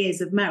 33 years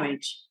of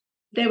marriage.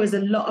 There was a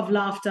lot of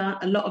laughter,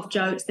 a lot of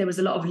jokes, there was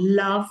a lot of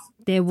love,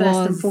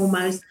 first and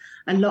foremost,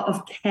 a lot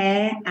of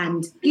care,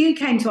 and you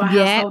came to our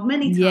household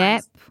many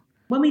times.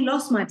 When we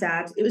lost my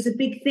dad, it was a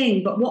big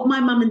thing. But what my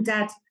mum and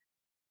dad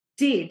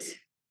did,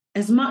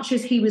 as much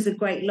as he was a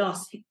great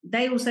loss,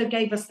 they also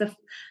gave us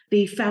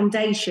the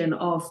foundation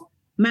of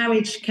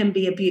marriage can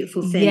be a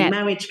beautiful thing. Yeah.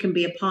 Marriage can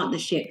be a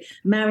partnership.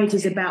 Marriage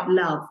is about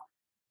love.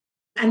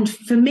 And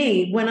for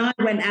me, when I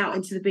went out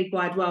into the big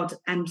wide world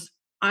and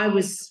I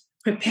was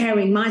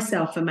preparing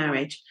myself for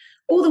marriage,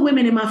 all the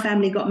women in my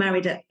family got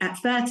married at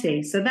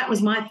 30. So that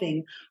was my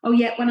thing. Oh,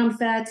 yeah, when I'm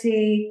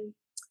 30...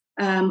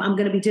 I'm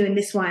going to be doing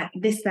this, that,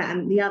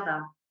 and the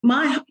other.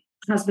 My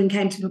husband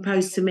came to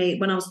propose to me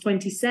when I was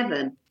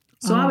 27.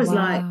 So I was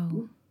like,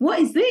 what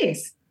is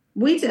this?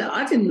 This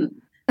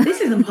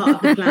isn't part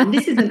of the plan.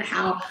 This isn't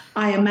how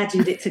I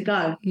imagined it to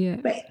go. Yeah.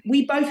 But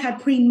we both had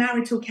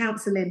premarital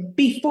counselling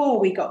before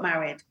we got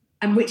married,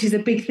 and which is a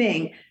big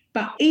thing.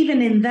 But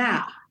even in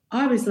that,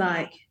 I was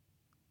like,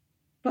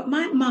 but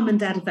my mum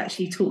and dad have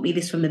actually taught me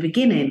this from the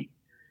beginning,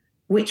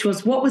 which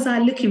was, what was I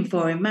looking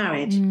for in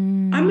marriage?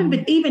 I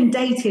remember even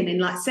dating in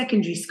like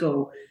secondary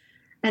school,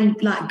 and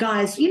like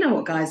guys, you know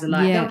what guys are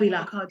like. Yeah. They'll be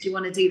like, oh, do you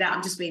want to do that?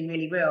 I'm just being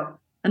really real.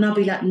 And I'll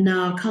be like,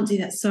 no, I can't do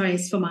that. Sorry,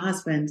 it's for my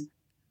husband.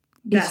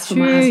 That's for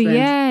my husband.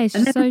 Yeah,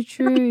 it's so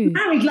true.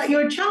 Married like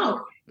you're a child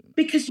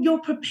because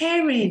you're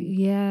preparing.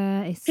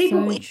 Yeah, it's so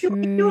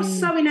true. If you're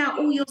sowing out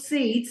all your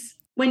seeds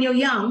when you're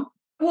young,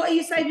 what are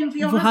you saving for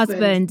your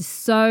husband?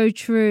 So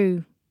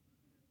true.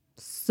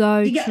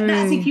 So true.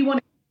 That's if you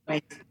want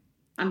to.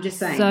 I'm just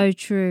saying. So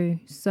true.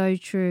 So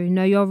true.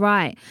 No, you're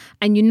right.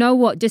 And you know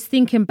what? Just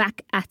thinking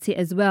back at it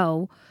as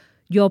well,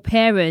 your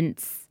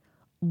parents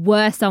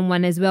were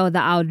someone as well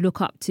that I would look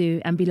up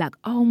to and be like,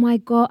 oh my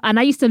God. And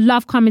I used to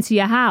love coming to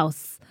your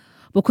house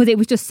because it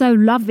was just so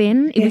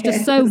loving. It was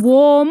just so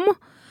warm.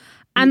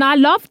 And I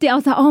loved it. I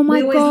was like, oh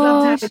my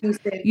gosh.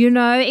 You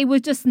know, it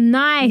was just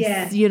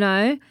nice, you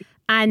know.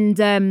 And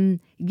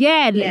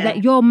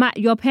like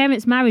your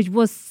parents' marriage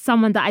was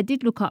someone that I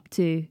did look up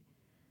to.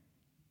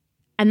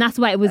 And that's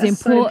why it was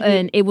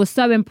important. It was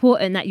so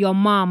important that your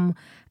mum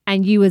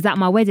and you was at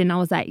my wedding. I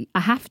was like, I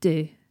have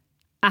to.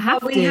 Had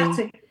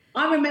to.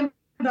 I remember,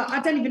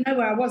 I don't even know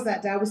where I was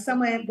that day. I was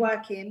somewhere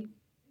working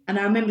and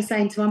I remember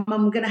saying to my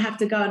mum, I'm going to have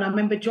to go. And I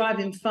remember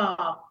driving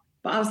far,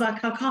 but I was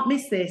like, I can't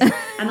miss this.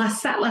 And I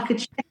sat like a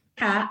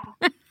cat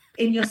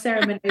in your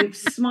ceremony,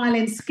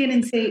 smiling, skin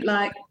and teeth,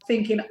 like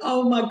thinking,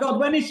 oh my God,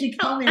 when is she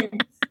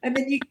coming? And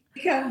then you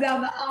come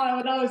down the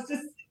aisle and I was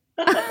just...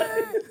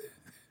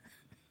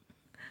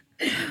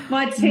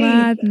 My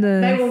teeth,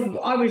 they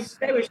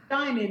were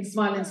shining,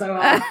 smiling so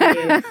hard for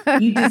you.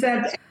 You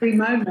deserved every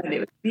moment. It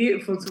was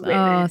beautiful to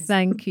witness. Oh,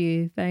 thank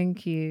you.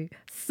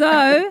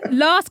 So,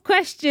 last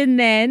question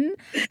then.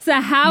 So,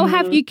 how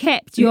have you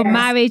kept your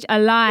marriage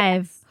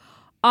alive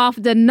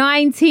after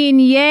 19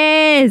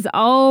 years?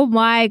 Oh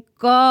my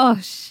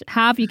gosh.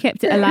 How have you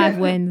kept it alive,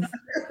 Wens?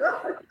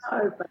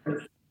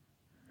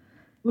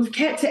 We've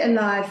kept it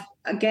alive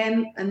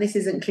again, and this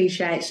isn't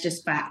cliche, it's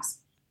just facts.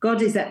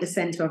 God is at the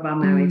center of our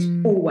marriage,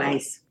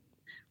 always.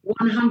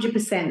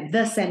 100%,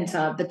 the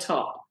center, the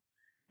top.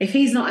 If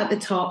he's not at the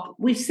top,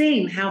 we've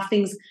seen how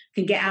things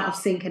can get out of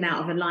sync and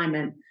out of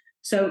alignment.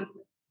 So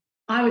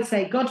I would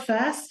say God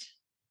first.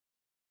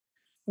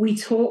 We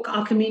talk,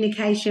 our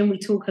communication, we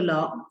talk a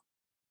lot.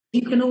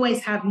 You can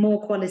always have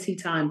more quality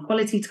time.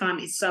 Quality time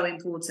is so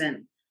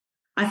important.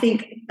 I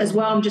think as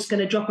well, I'm just going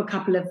to drop a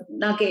couple of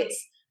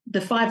nuggets.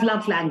 The 5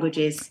 love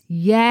languages.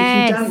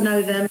 Yes. If you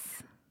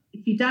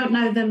don't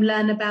know them,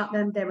 learn about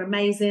them. They're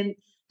amazing.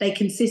 They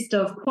consist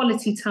of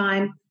quality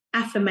time,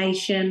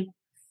 affirmation,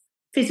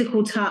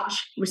 physical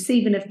touch,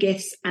 receiving of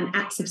gifts, and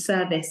acts of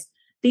service.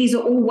 These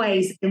are all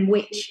ways in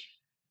which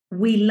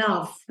we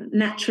love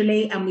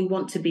naturally and we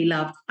want to be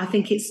loved. I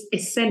think it's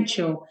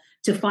essential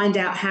to find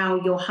out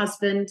how your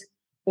husband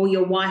or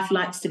your wife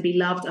likes to be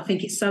loved. I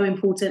think it's so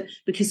important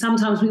because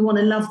sometimes we want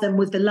to love them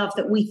with the love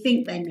that we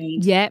think they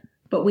need. Yep.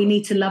 But we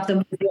need to love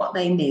them with what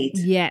they need.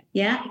 Yeah.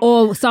 Yeah.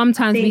 Or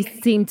sometimes we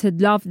seem to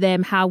love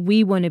them how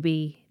we want to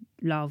be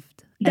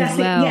loved as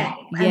well.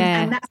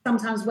 And that's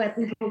sometimes where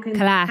people can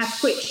clash. Have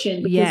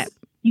friction because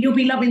you'll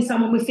be loving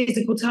someone with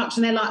physical touch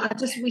and they're like, I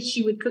just wish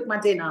you would cook my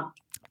dinner.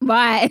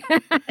 Right.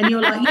 And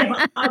you're like, yeah,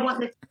 but I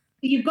want this.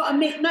 You've got to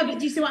meet. No, but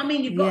do you see what I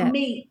mean? You've got to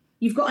meet.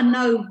 You've got to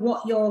know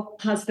what your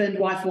husband,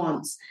 wife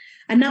wants.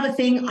 Another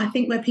thing I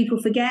think where people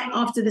forget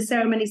after the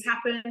ceremony's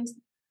happened,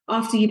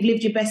 after you've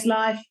lived your best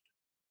life,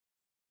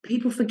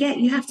 people forget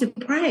you have to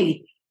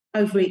pray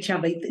over each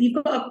other.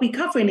 You've got to be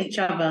covering each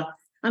other.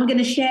 I'm going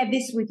to share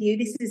this with you.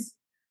 This is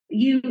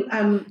you.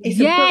 It's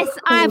yes, a book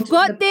I've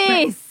got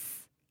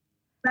this.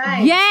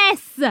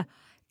 Yes,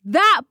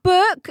 that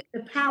book.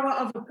 The Power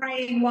of a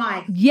Praying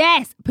Wife.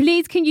 Yes,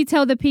 please can you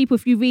tell the people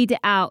if you read it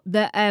out,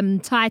 the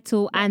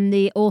title and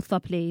the author,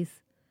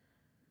 please?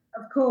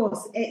 Of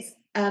course. It's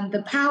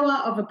The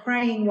Power of a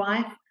Praying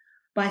Wife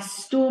by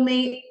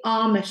Stormy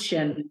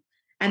Armatian.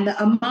 And the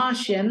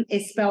Amartian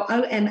is spelled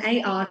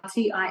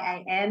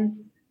Omartian.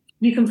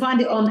 You can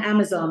find it on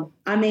Amazon.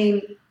 I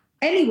mean,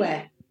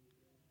 anywhere.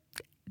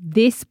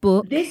 This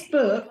book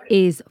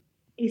is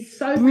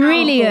so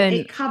brilliant. Powerful.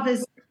 It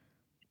covers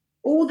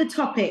all the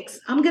topics.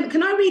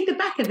 Can I read the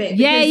back of it?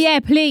 Yeah,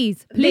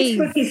 please. This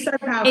book is so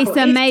powerful. It's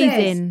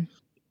amazing.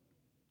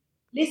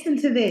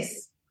 Listen to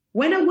this.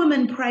 When a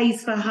woman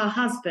prays for her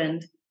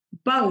husband,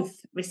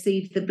 both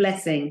receive the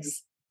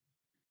blessings.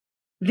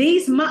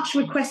 These much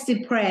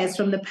requested prayers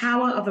from the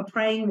Power of a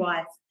Praying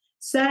Wife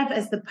serve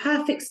as the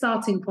perfect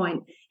starting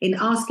point in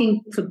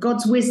asking for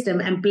God's wisdom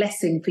and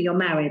blessing for your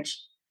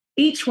marriage.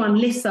 Each one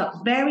lifts up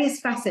various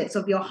facets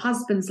of your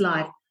husband's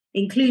life,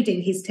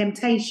 including his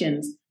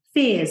temptations,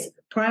 fears,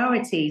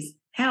 priorities,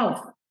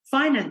 health,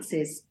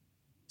 finances.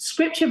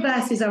 Scripture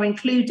verses are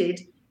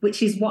included,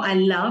 which is what I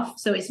love.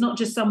 So it's not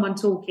just someone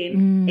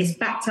talking, it's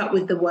backed up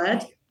with the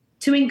word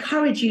to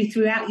encourage you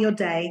throughout your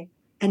day.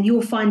 And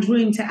you'll find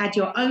room to add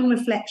your own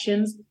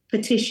reflections,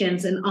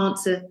 petitions, and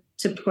answer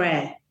to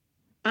prayer.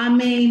 I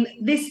mean,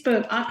 this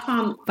book,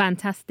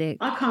 Fantastic.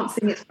 I can't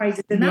sing its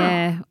praises enough.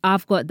 Yeah,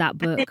 I've got that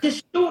book. And they're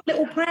just short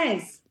little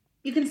prayers.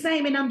 You can say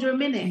them in under a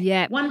minute.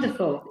 Yeah.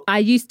 Wonderful. I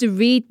used to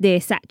read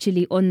this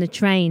actually on the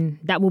train.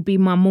 That will be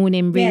my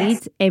morning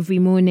read every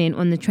morning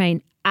on the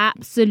train.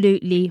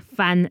 Absolutely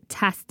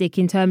fantastic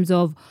in terms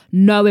of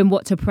knowing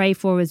what to pray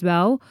for as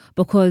well.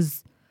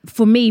 Because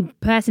for me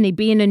personally,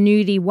 being a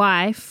newly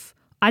wife,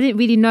 I didn't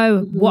really know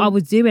what I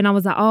was doing. I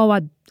was like,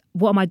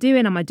 what am I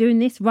doing? Am I doing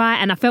this right?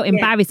 And I felt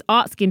embarrassed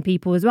asking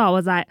people as well. I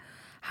was like,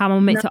 how am I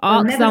meant to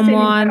ask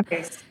someone?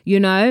 You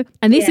know?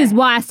 And this is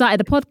why I started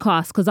the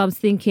podcast, because I was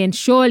thinking,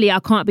 surely I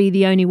can't be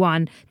the only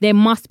one. There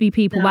must be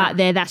people out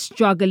there that's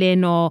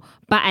struggling or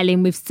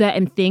battling with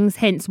certain things,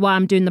 hence why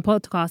I'm doing the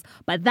podcast.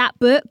 But that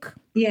book,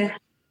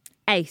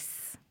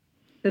 ace.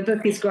 The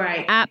book is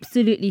great.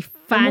 Absolutely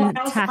And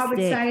fantastic. what else I would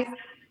say,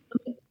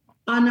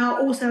 and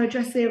I'll also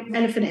address the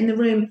elephant in the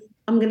room.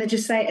 I'm going to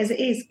just say it as it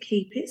is.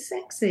 Keep it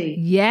sexy.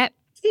 Yep.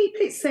 Keep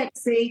it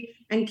sexy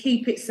and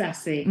keep it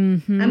sassy.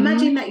 Mm-hmm.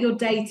 Imagine that you're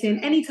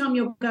dating. Anytime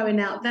you're going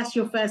out, that's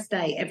your first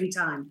date every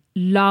time.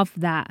 Love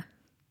that.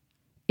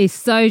 It's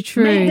so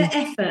true. Make the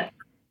effort.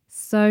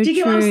 So Do you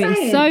get true. what I'm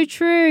saying? It's so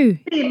true.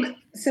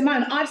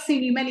 Simone, I've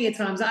seen you many a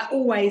times. I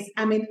always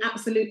am in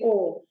absolute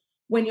awe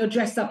when you're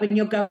dressed up and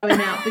you're going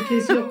out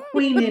because you're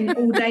queening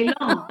all day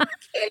long.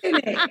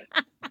 Killing it.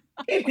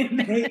 Killing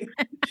it.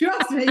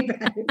 Trust me,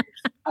 babe.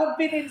 I've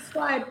been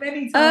inspired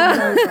many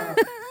times over.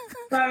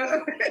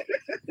 So,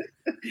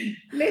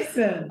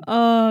 listen.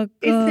 Oh, God.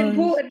 It's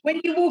important when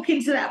you walk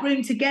into that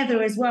room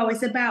together as well.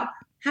 It's about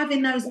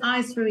having those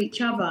eyes for each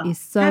other. It's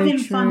so having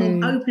true. fun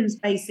in open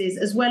spaces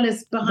as well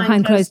as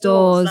Behind closed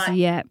doors. Like,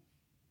 yeah.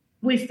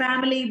 with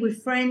family,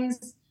 with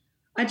friends.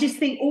 I just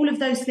think all of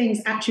those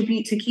things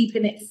attribute to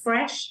keeping it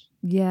fresh.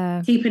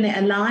 Yeah. Keeping it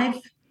alive.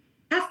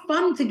 Have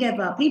fun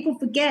together. People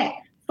forget.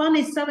 Fun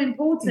is so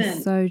important.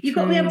 It's so true. You've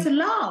got to be able to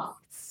laugh.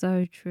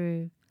 So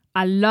true.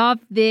 I love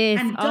this.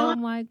 And oh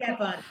my God.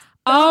 together.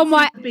 Oh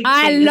my,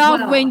 I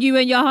love well. when you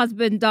and your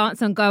husband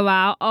dance and go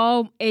out.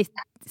 Oh, it's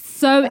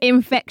so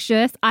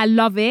infectious. I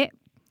love it.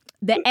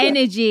 The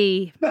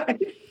energy.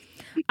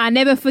 I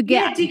never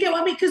forget. Yeah, do you get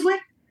what I mean? Because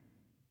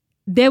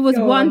there was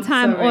one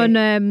time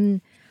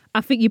on,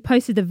 I think you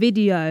posted a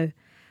video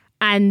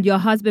and your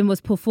husband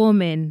was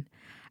performing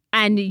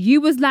and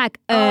you was like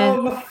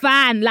a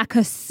fan, like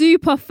a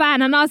super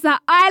fan. And I was like,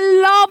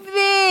 I love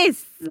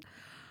this.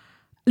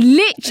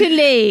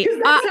 Literally.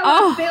 That's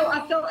how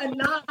I felt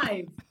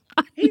alive.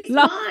 He's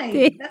mine.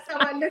 It. That's how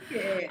I look at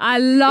it. I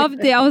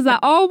loved it. I was like,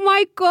 oh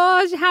my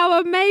gosh,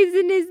 how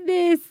amazing is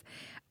this?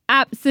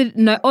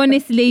 Absolutely. No,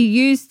 honestly,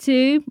 used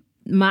to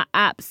my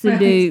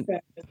absolute.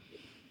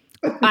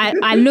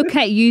 I look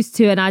at used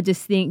to and I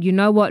just think, you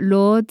know what,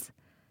 Lord,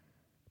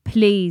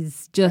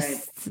 please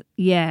just,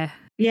 yeah.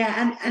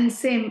 Yeah, and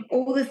Sim,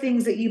 all the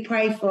things that you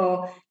pray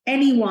for,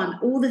 anyone,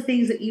 all the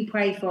things that you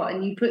pray for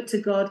and you put to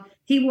God,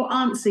 he will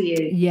answer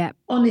you. Yeah.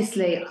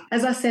 Honestly,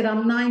 as I said,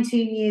 I'm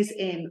 19 years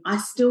in. I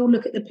still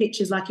look at the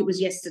pictures like it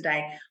was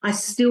yesterday. I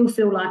still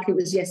feel like it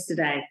was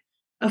yesterday.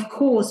 Of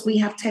course, we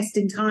have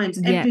testing times.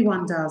 Yeah.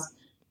 Everyone does.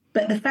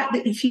 But the fact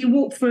that if you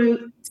walk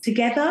through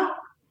together,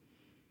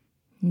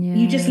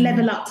 you just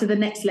level up to the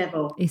next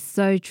level. It's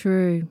so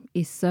true.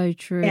 It's so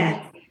true.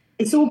 Yeah.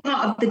 It's all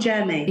part of the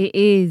journey. It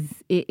is.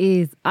 It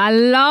is. I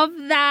love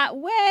that,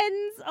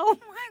 Wens. Oh,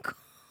 my God.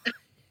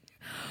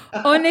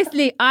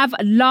 Honestly, I've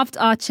loved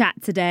our chat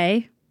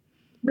today.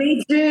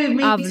 Me too.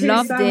 I've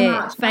loved so it.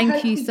 Much.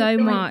 Thank you so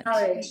much.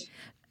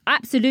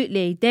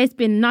 Absolutely. There's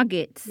been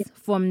nuggets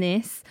from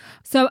this.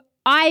 So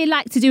I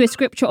like to do a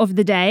scripture of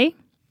the day.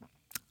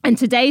 And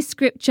today's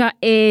scripture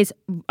is,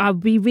 I'll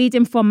be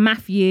reading from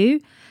Matthew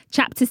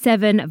chapter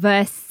 7,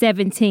 verse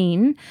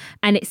 17.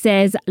 And it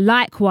says,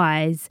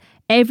 likewise,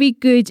 every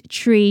good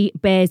tree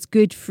bears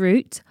good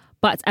fruit,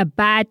 but a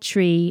bad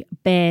tree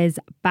bears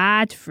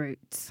bad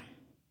fruit.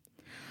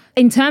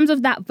 In terms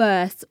of that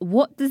verse,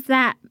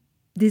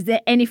 is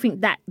there anything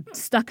that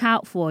stuck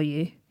out for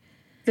you?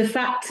 The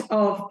fact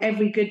of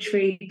every good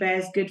tree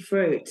bears good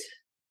fruit.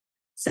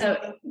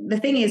 So the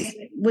thing is,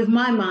 with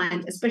my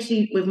mind,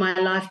 especially with my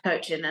life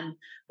coaching and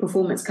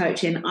performance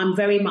coaching, I'm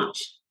very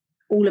much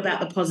all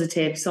about the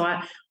positive. So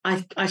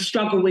I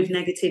struggle with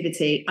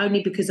negativity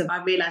only because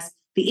I realise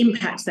the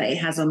impact that it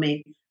has on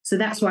me. So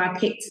that's where I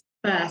picked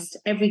first,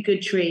 every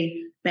good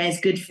tree bears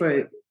good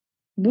fruit.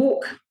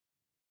 Walk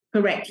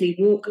correctly,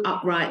 walk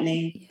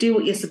uprightly, do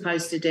what you're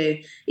supposed to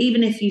do.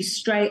 Even if you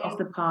stray off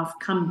the path,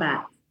 come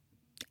back.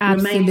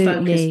 Absolutely.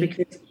 Remain focused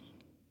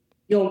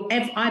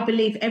because I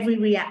believe every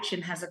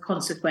reaction has a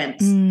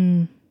consequence.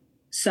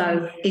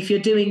 So if you're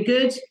doing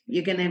good,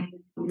 you're going to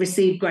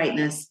receive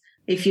greatness.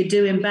 If you're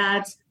doing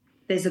bad,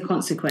 there's a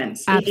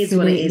consequence. Absolutely. It is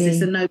what it is.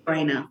 It's a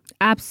no-brainer.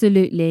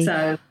 Absolutely.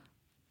 So,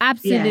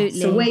 absolutely.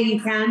 Yeah, so where you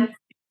can.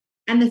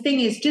 And the thing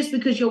is, just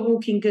because you're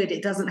walking good,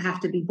 it doesn't have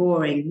to be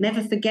boring.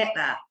 Never forget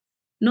that.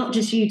 Not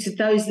just you, to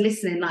those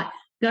listening, like,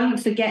 don't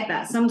forget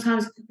that.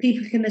 Sometimes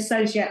people can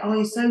associate, oh,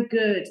 you're so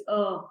good.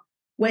 Oh,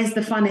 where's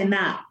the fun in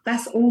that?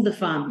 That's all the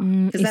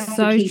fun. Because that's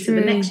so the key to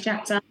the next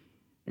chapter,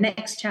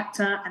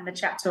 and the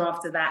chapter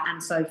after that,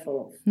 and so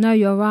forth. No,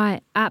 you're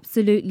right.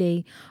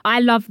 Absolutely.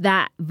 I love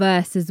that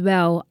verse as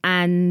well.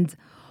 And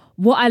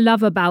what I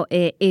love about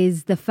it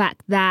is the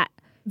fact that,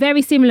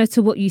 very similar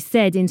to what you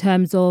said in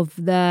terms of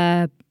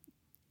the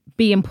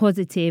being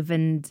positive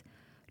and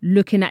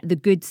looking at the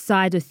good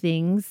side of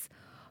things,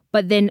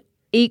 but then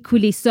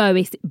equally so,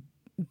 it's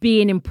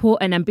being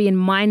important and being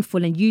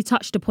mindful. And you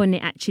touched upon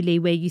it actually,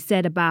 where you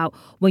said about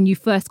when you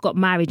first got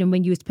married and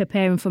when you was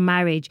preparing for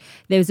marriage,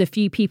 there was a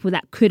few people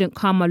that couldn't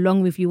come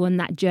along with you on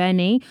that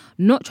journey.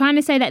 Not trying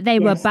to say that they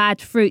were bad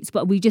fruits,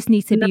 but we just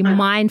need to be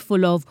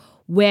mindful of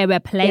where we're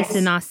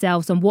placing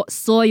ourselves and what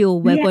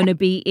soil we're going to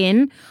be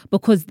in,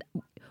 because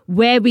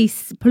where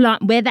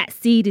where that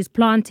seed is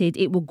planted,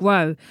 it will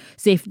grow.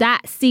 So if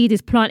that seed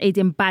is planted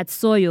in bad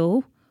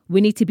soil, we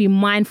need to be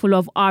mindful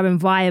of our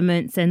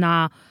environments and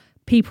our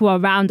people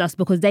around us,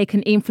 because they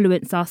can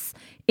influence us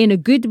in a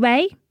good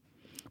way,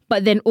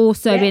 but then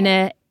also in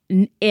a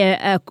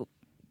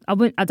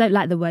I don't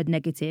like the word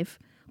negative,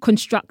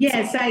 constructive.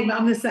 Yeah, same.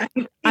 I'm the same.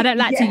 I don't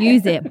like to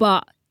use it,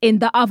 but in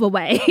the other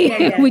way.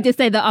 We just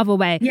say the other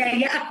way.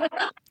 Yeah.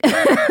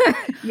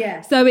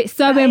 Yeah. So it's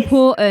so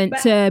important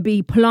to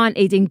be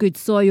planted in good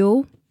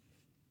soil.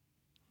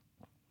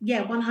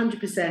 Yeah,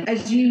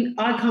 100%.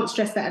 I can't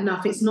stress that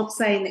enough. It's not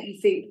saying that you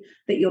think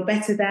that you're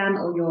better than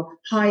or you're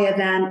higher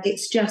than.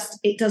 It's just,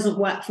 it doesn't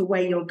work for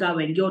where you're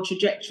going, your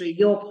trajectory,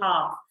 your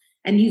path.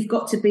 And you've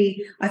got to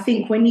be, I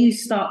think when you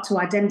start to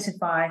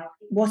identify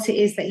what it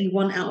is that you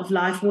want out of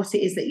life, what it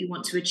is that you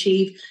want to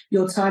achieve,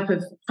 your type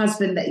of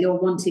husband that you're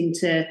wanting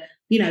to,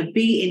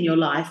 be in your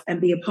life and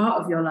be a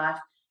part of your life,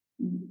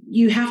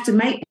 you have to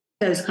make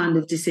those kind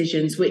of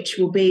decisions, which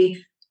will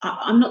be,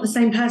 I'm not the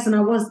same person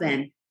I was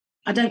then.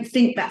 I don't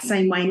think that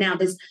same way now.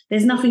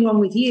 There's nothing wrong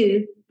with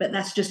you, but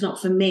that's just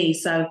not for me.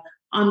 So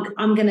I'm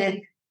going to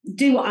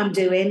do what I'm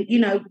doing.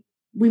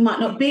 We might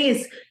not be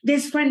as,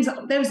 there's friends.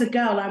 There was a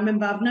girl, I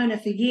remember, I've known her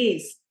for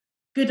years,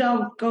 good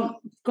old,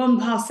 gone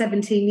past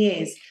 17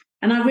 years.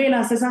 And I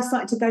realised as I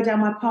started to go down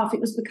my path,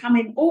 it was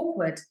becoming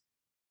awkward.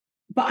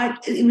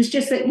 But it was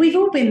just that we've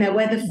all been there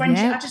where the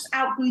friendship, I just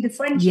outgrew the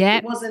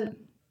friendship. It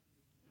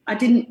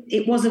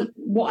wasn't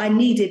what I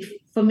needed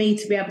for me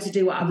to be able to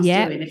do what I was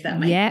doing, if that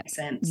makes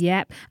sense.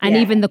 And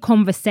even the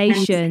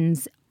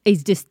conversations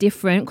is just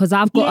different, because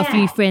I've got a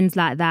few friends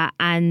like that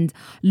and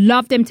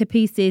love them to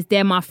pieces.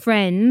 They're my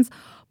friends,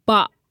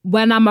 but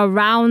when I'm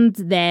around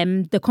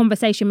them, the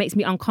conversation makes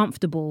me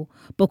uncomfortable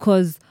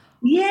because,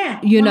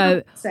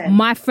 100%.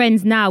 My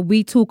friends now,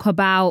 we talk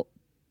about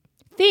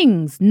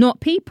things, not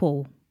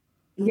people.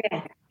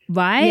 Yeah.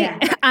 Right?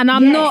 Yeah. And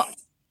I'm not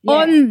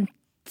on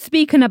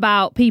speaking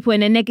about people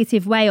in a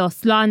negative way or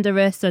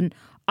slanderous, and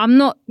I'm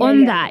not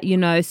on that,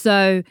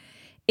 So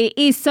it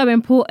is so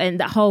important,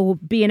 that whole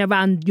being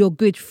around your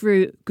good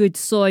fruit, good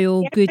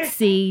soil, good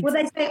seeds. Well,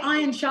 they say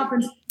iron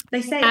sharpens.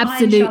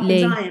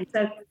 Absolutely. Iron sharpens iron.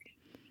 So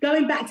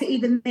going back to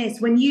even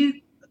this, when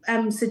you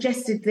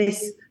suggested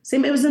this,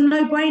 Sim, it was a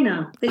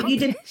no-brainer that you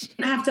didn't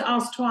have to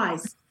ask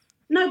twice.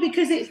 No,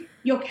 because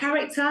your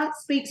character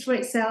speaks for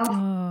itself.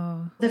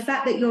 Oh. The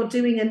fact that you're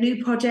doing a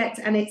new project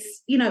and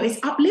it's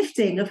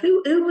uplifting. Of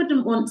who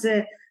wouldn't want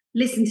to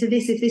listen to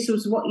this if this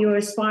was what you're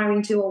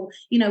aspiring to, or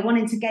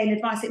wanting to gain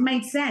advice? It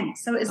made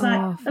sense. So it's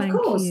like, of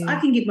course, I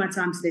can give my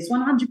time to this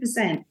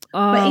 100%.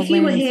 But if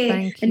you were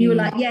here and you were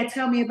like, yeah,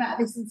 tell me about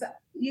this,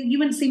 you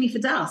wouldn't see me for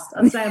dust.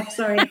 I'd say, I'm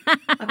sorry,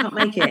 I can't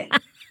make it.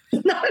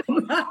 No.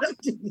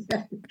 Do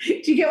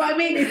you get what I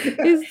mean?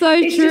 It's so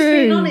it's true. Just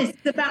being honest.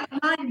 It's about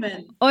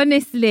alignment.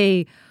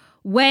 Honestly,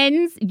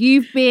 Wens,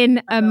 you've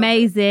been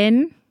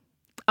amazing.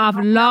 I've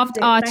loved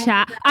our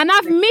chat, and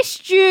I've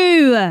missed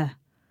you.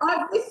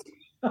 I've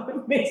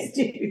missed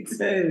you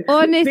too.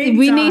 Honestly,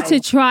 we need to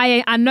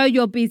try. I know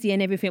you're busy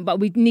and everything, but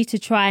we need to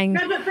try and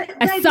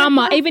a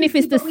summer, even if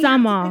it's the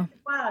summer.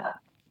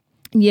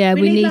 Yeah,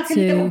 we need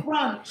to.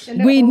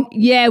 We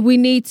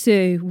need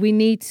to. We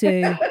need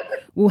to.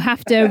 We'll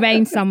have to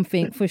arrange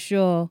something for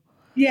sure.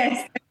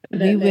 Yes,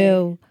 definitely. We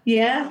will.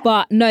 Yeah.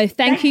 But no,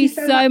 thank you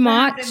so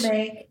much. For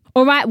having me.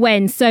 All right,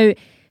 Wen. So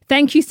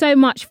thank you so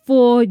much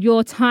for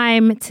your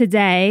time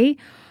today.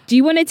 Do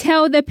you want to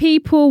tell the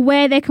people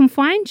where they can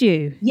find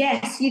you?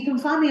 Yes, you can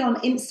find me on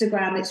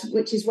Instagram,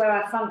 which is where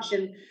I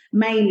function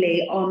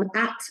mainly, on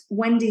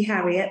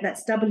 @WendyHarriott.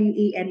 That's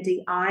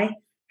WENDI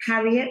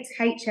Harriott,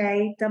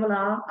 HARRIOT,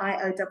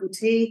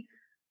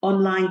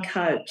 online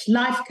coach,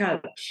 life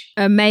coach.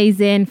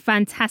 Amazing,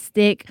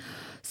 fantastic.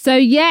 So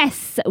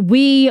yes,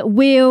 we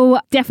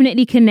will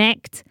definitely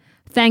connect.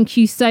 Thank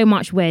you so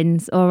much,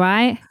 Wens. All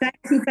right. Thank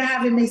you for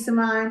having me,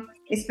 Simone.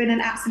 It's been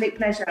an absolute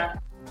pleasure.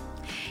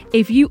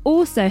 If you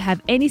also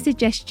have any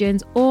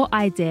suggestions or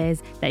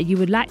ideas that you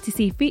would like to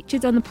see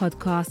featured on the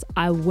podcast,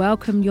 I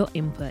welcome your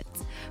input.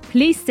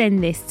 Please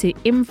send this to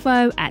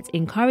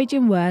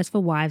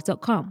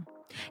info@encouragingwordsforwives.com.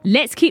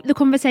 Let's keep the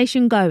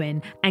conversation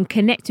going and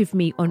connect with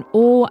me on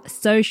all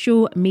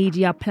social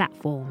media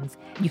platforms.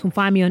 You can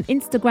find me on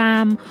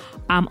Instagram,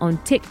 I'm on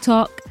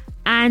TikTok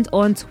and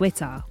on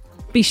Twitter.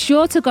 Be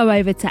sure to go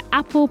over to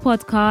Apple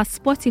Podcasts,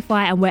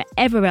 Spotify, and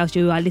wherever else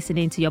you are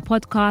listening to your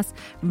podcast.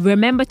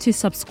 Remember to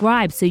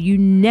subscribe so you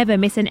never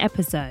miss an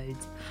episode.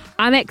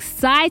 I'm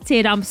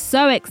excited. I'm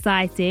so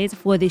excited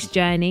for this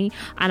journey,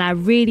 and I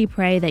really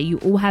pray that you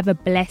all have a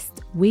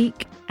blessed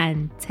week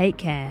and take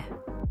care.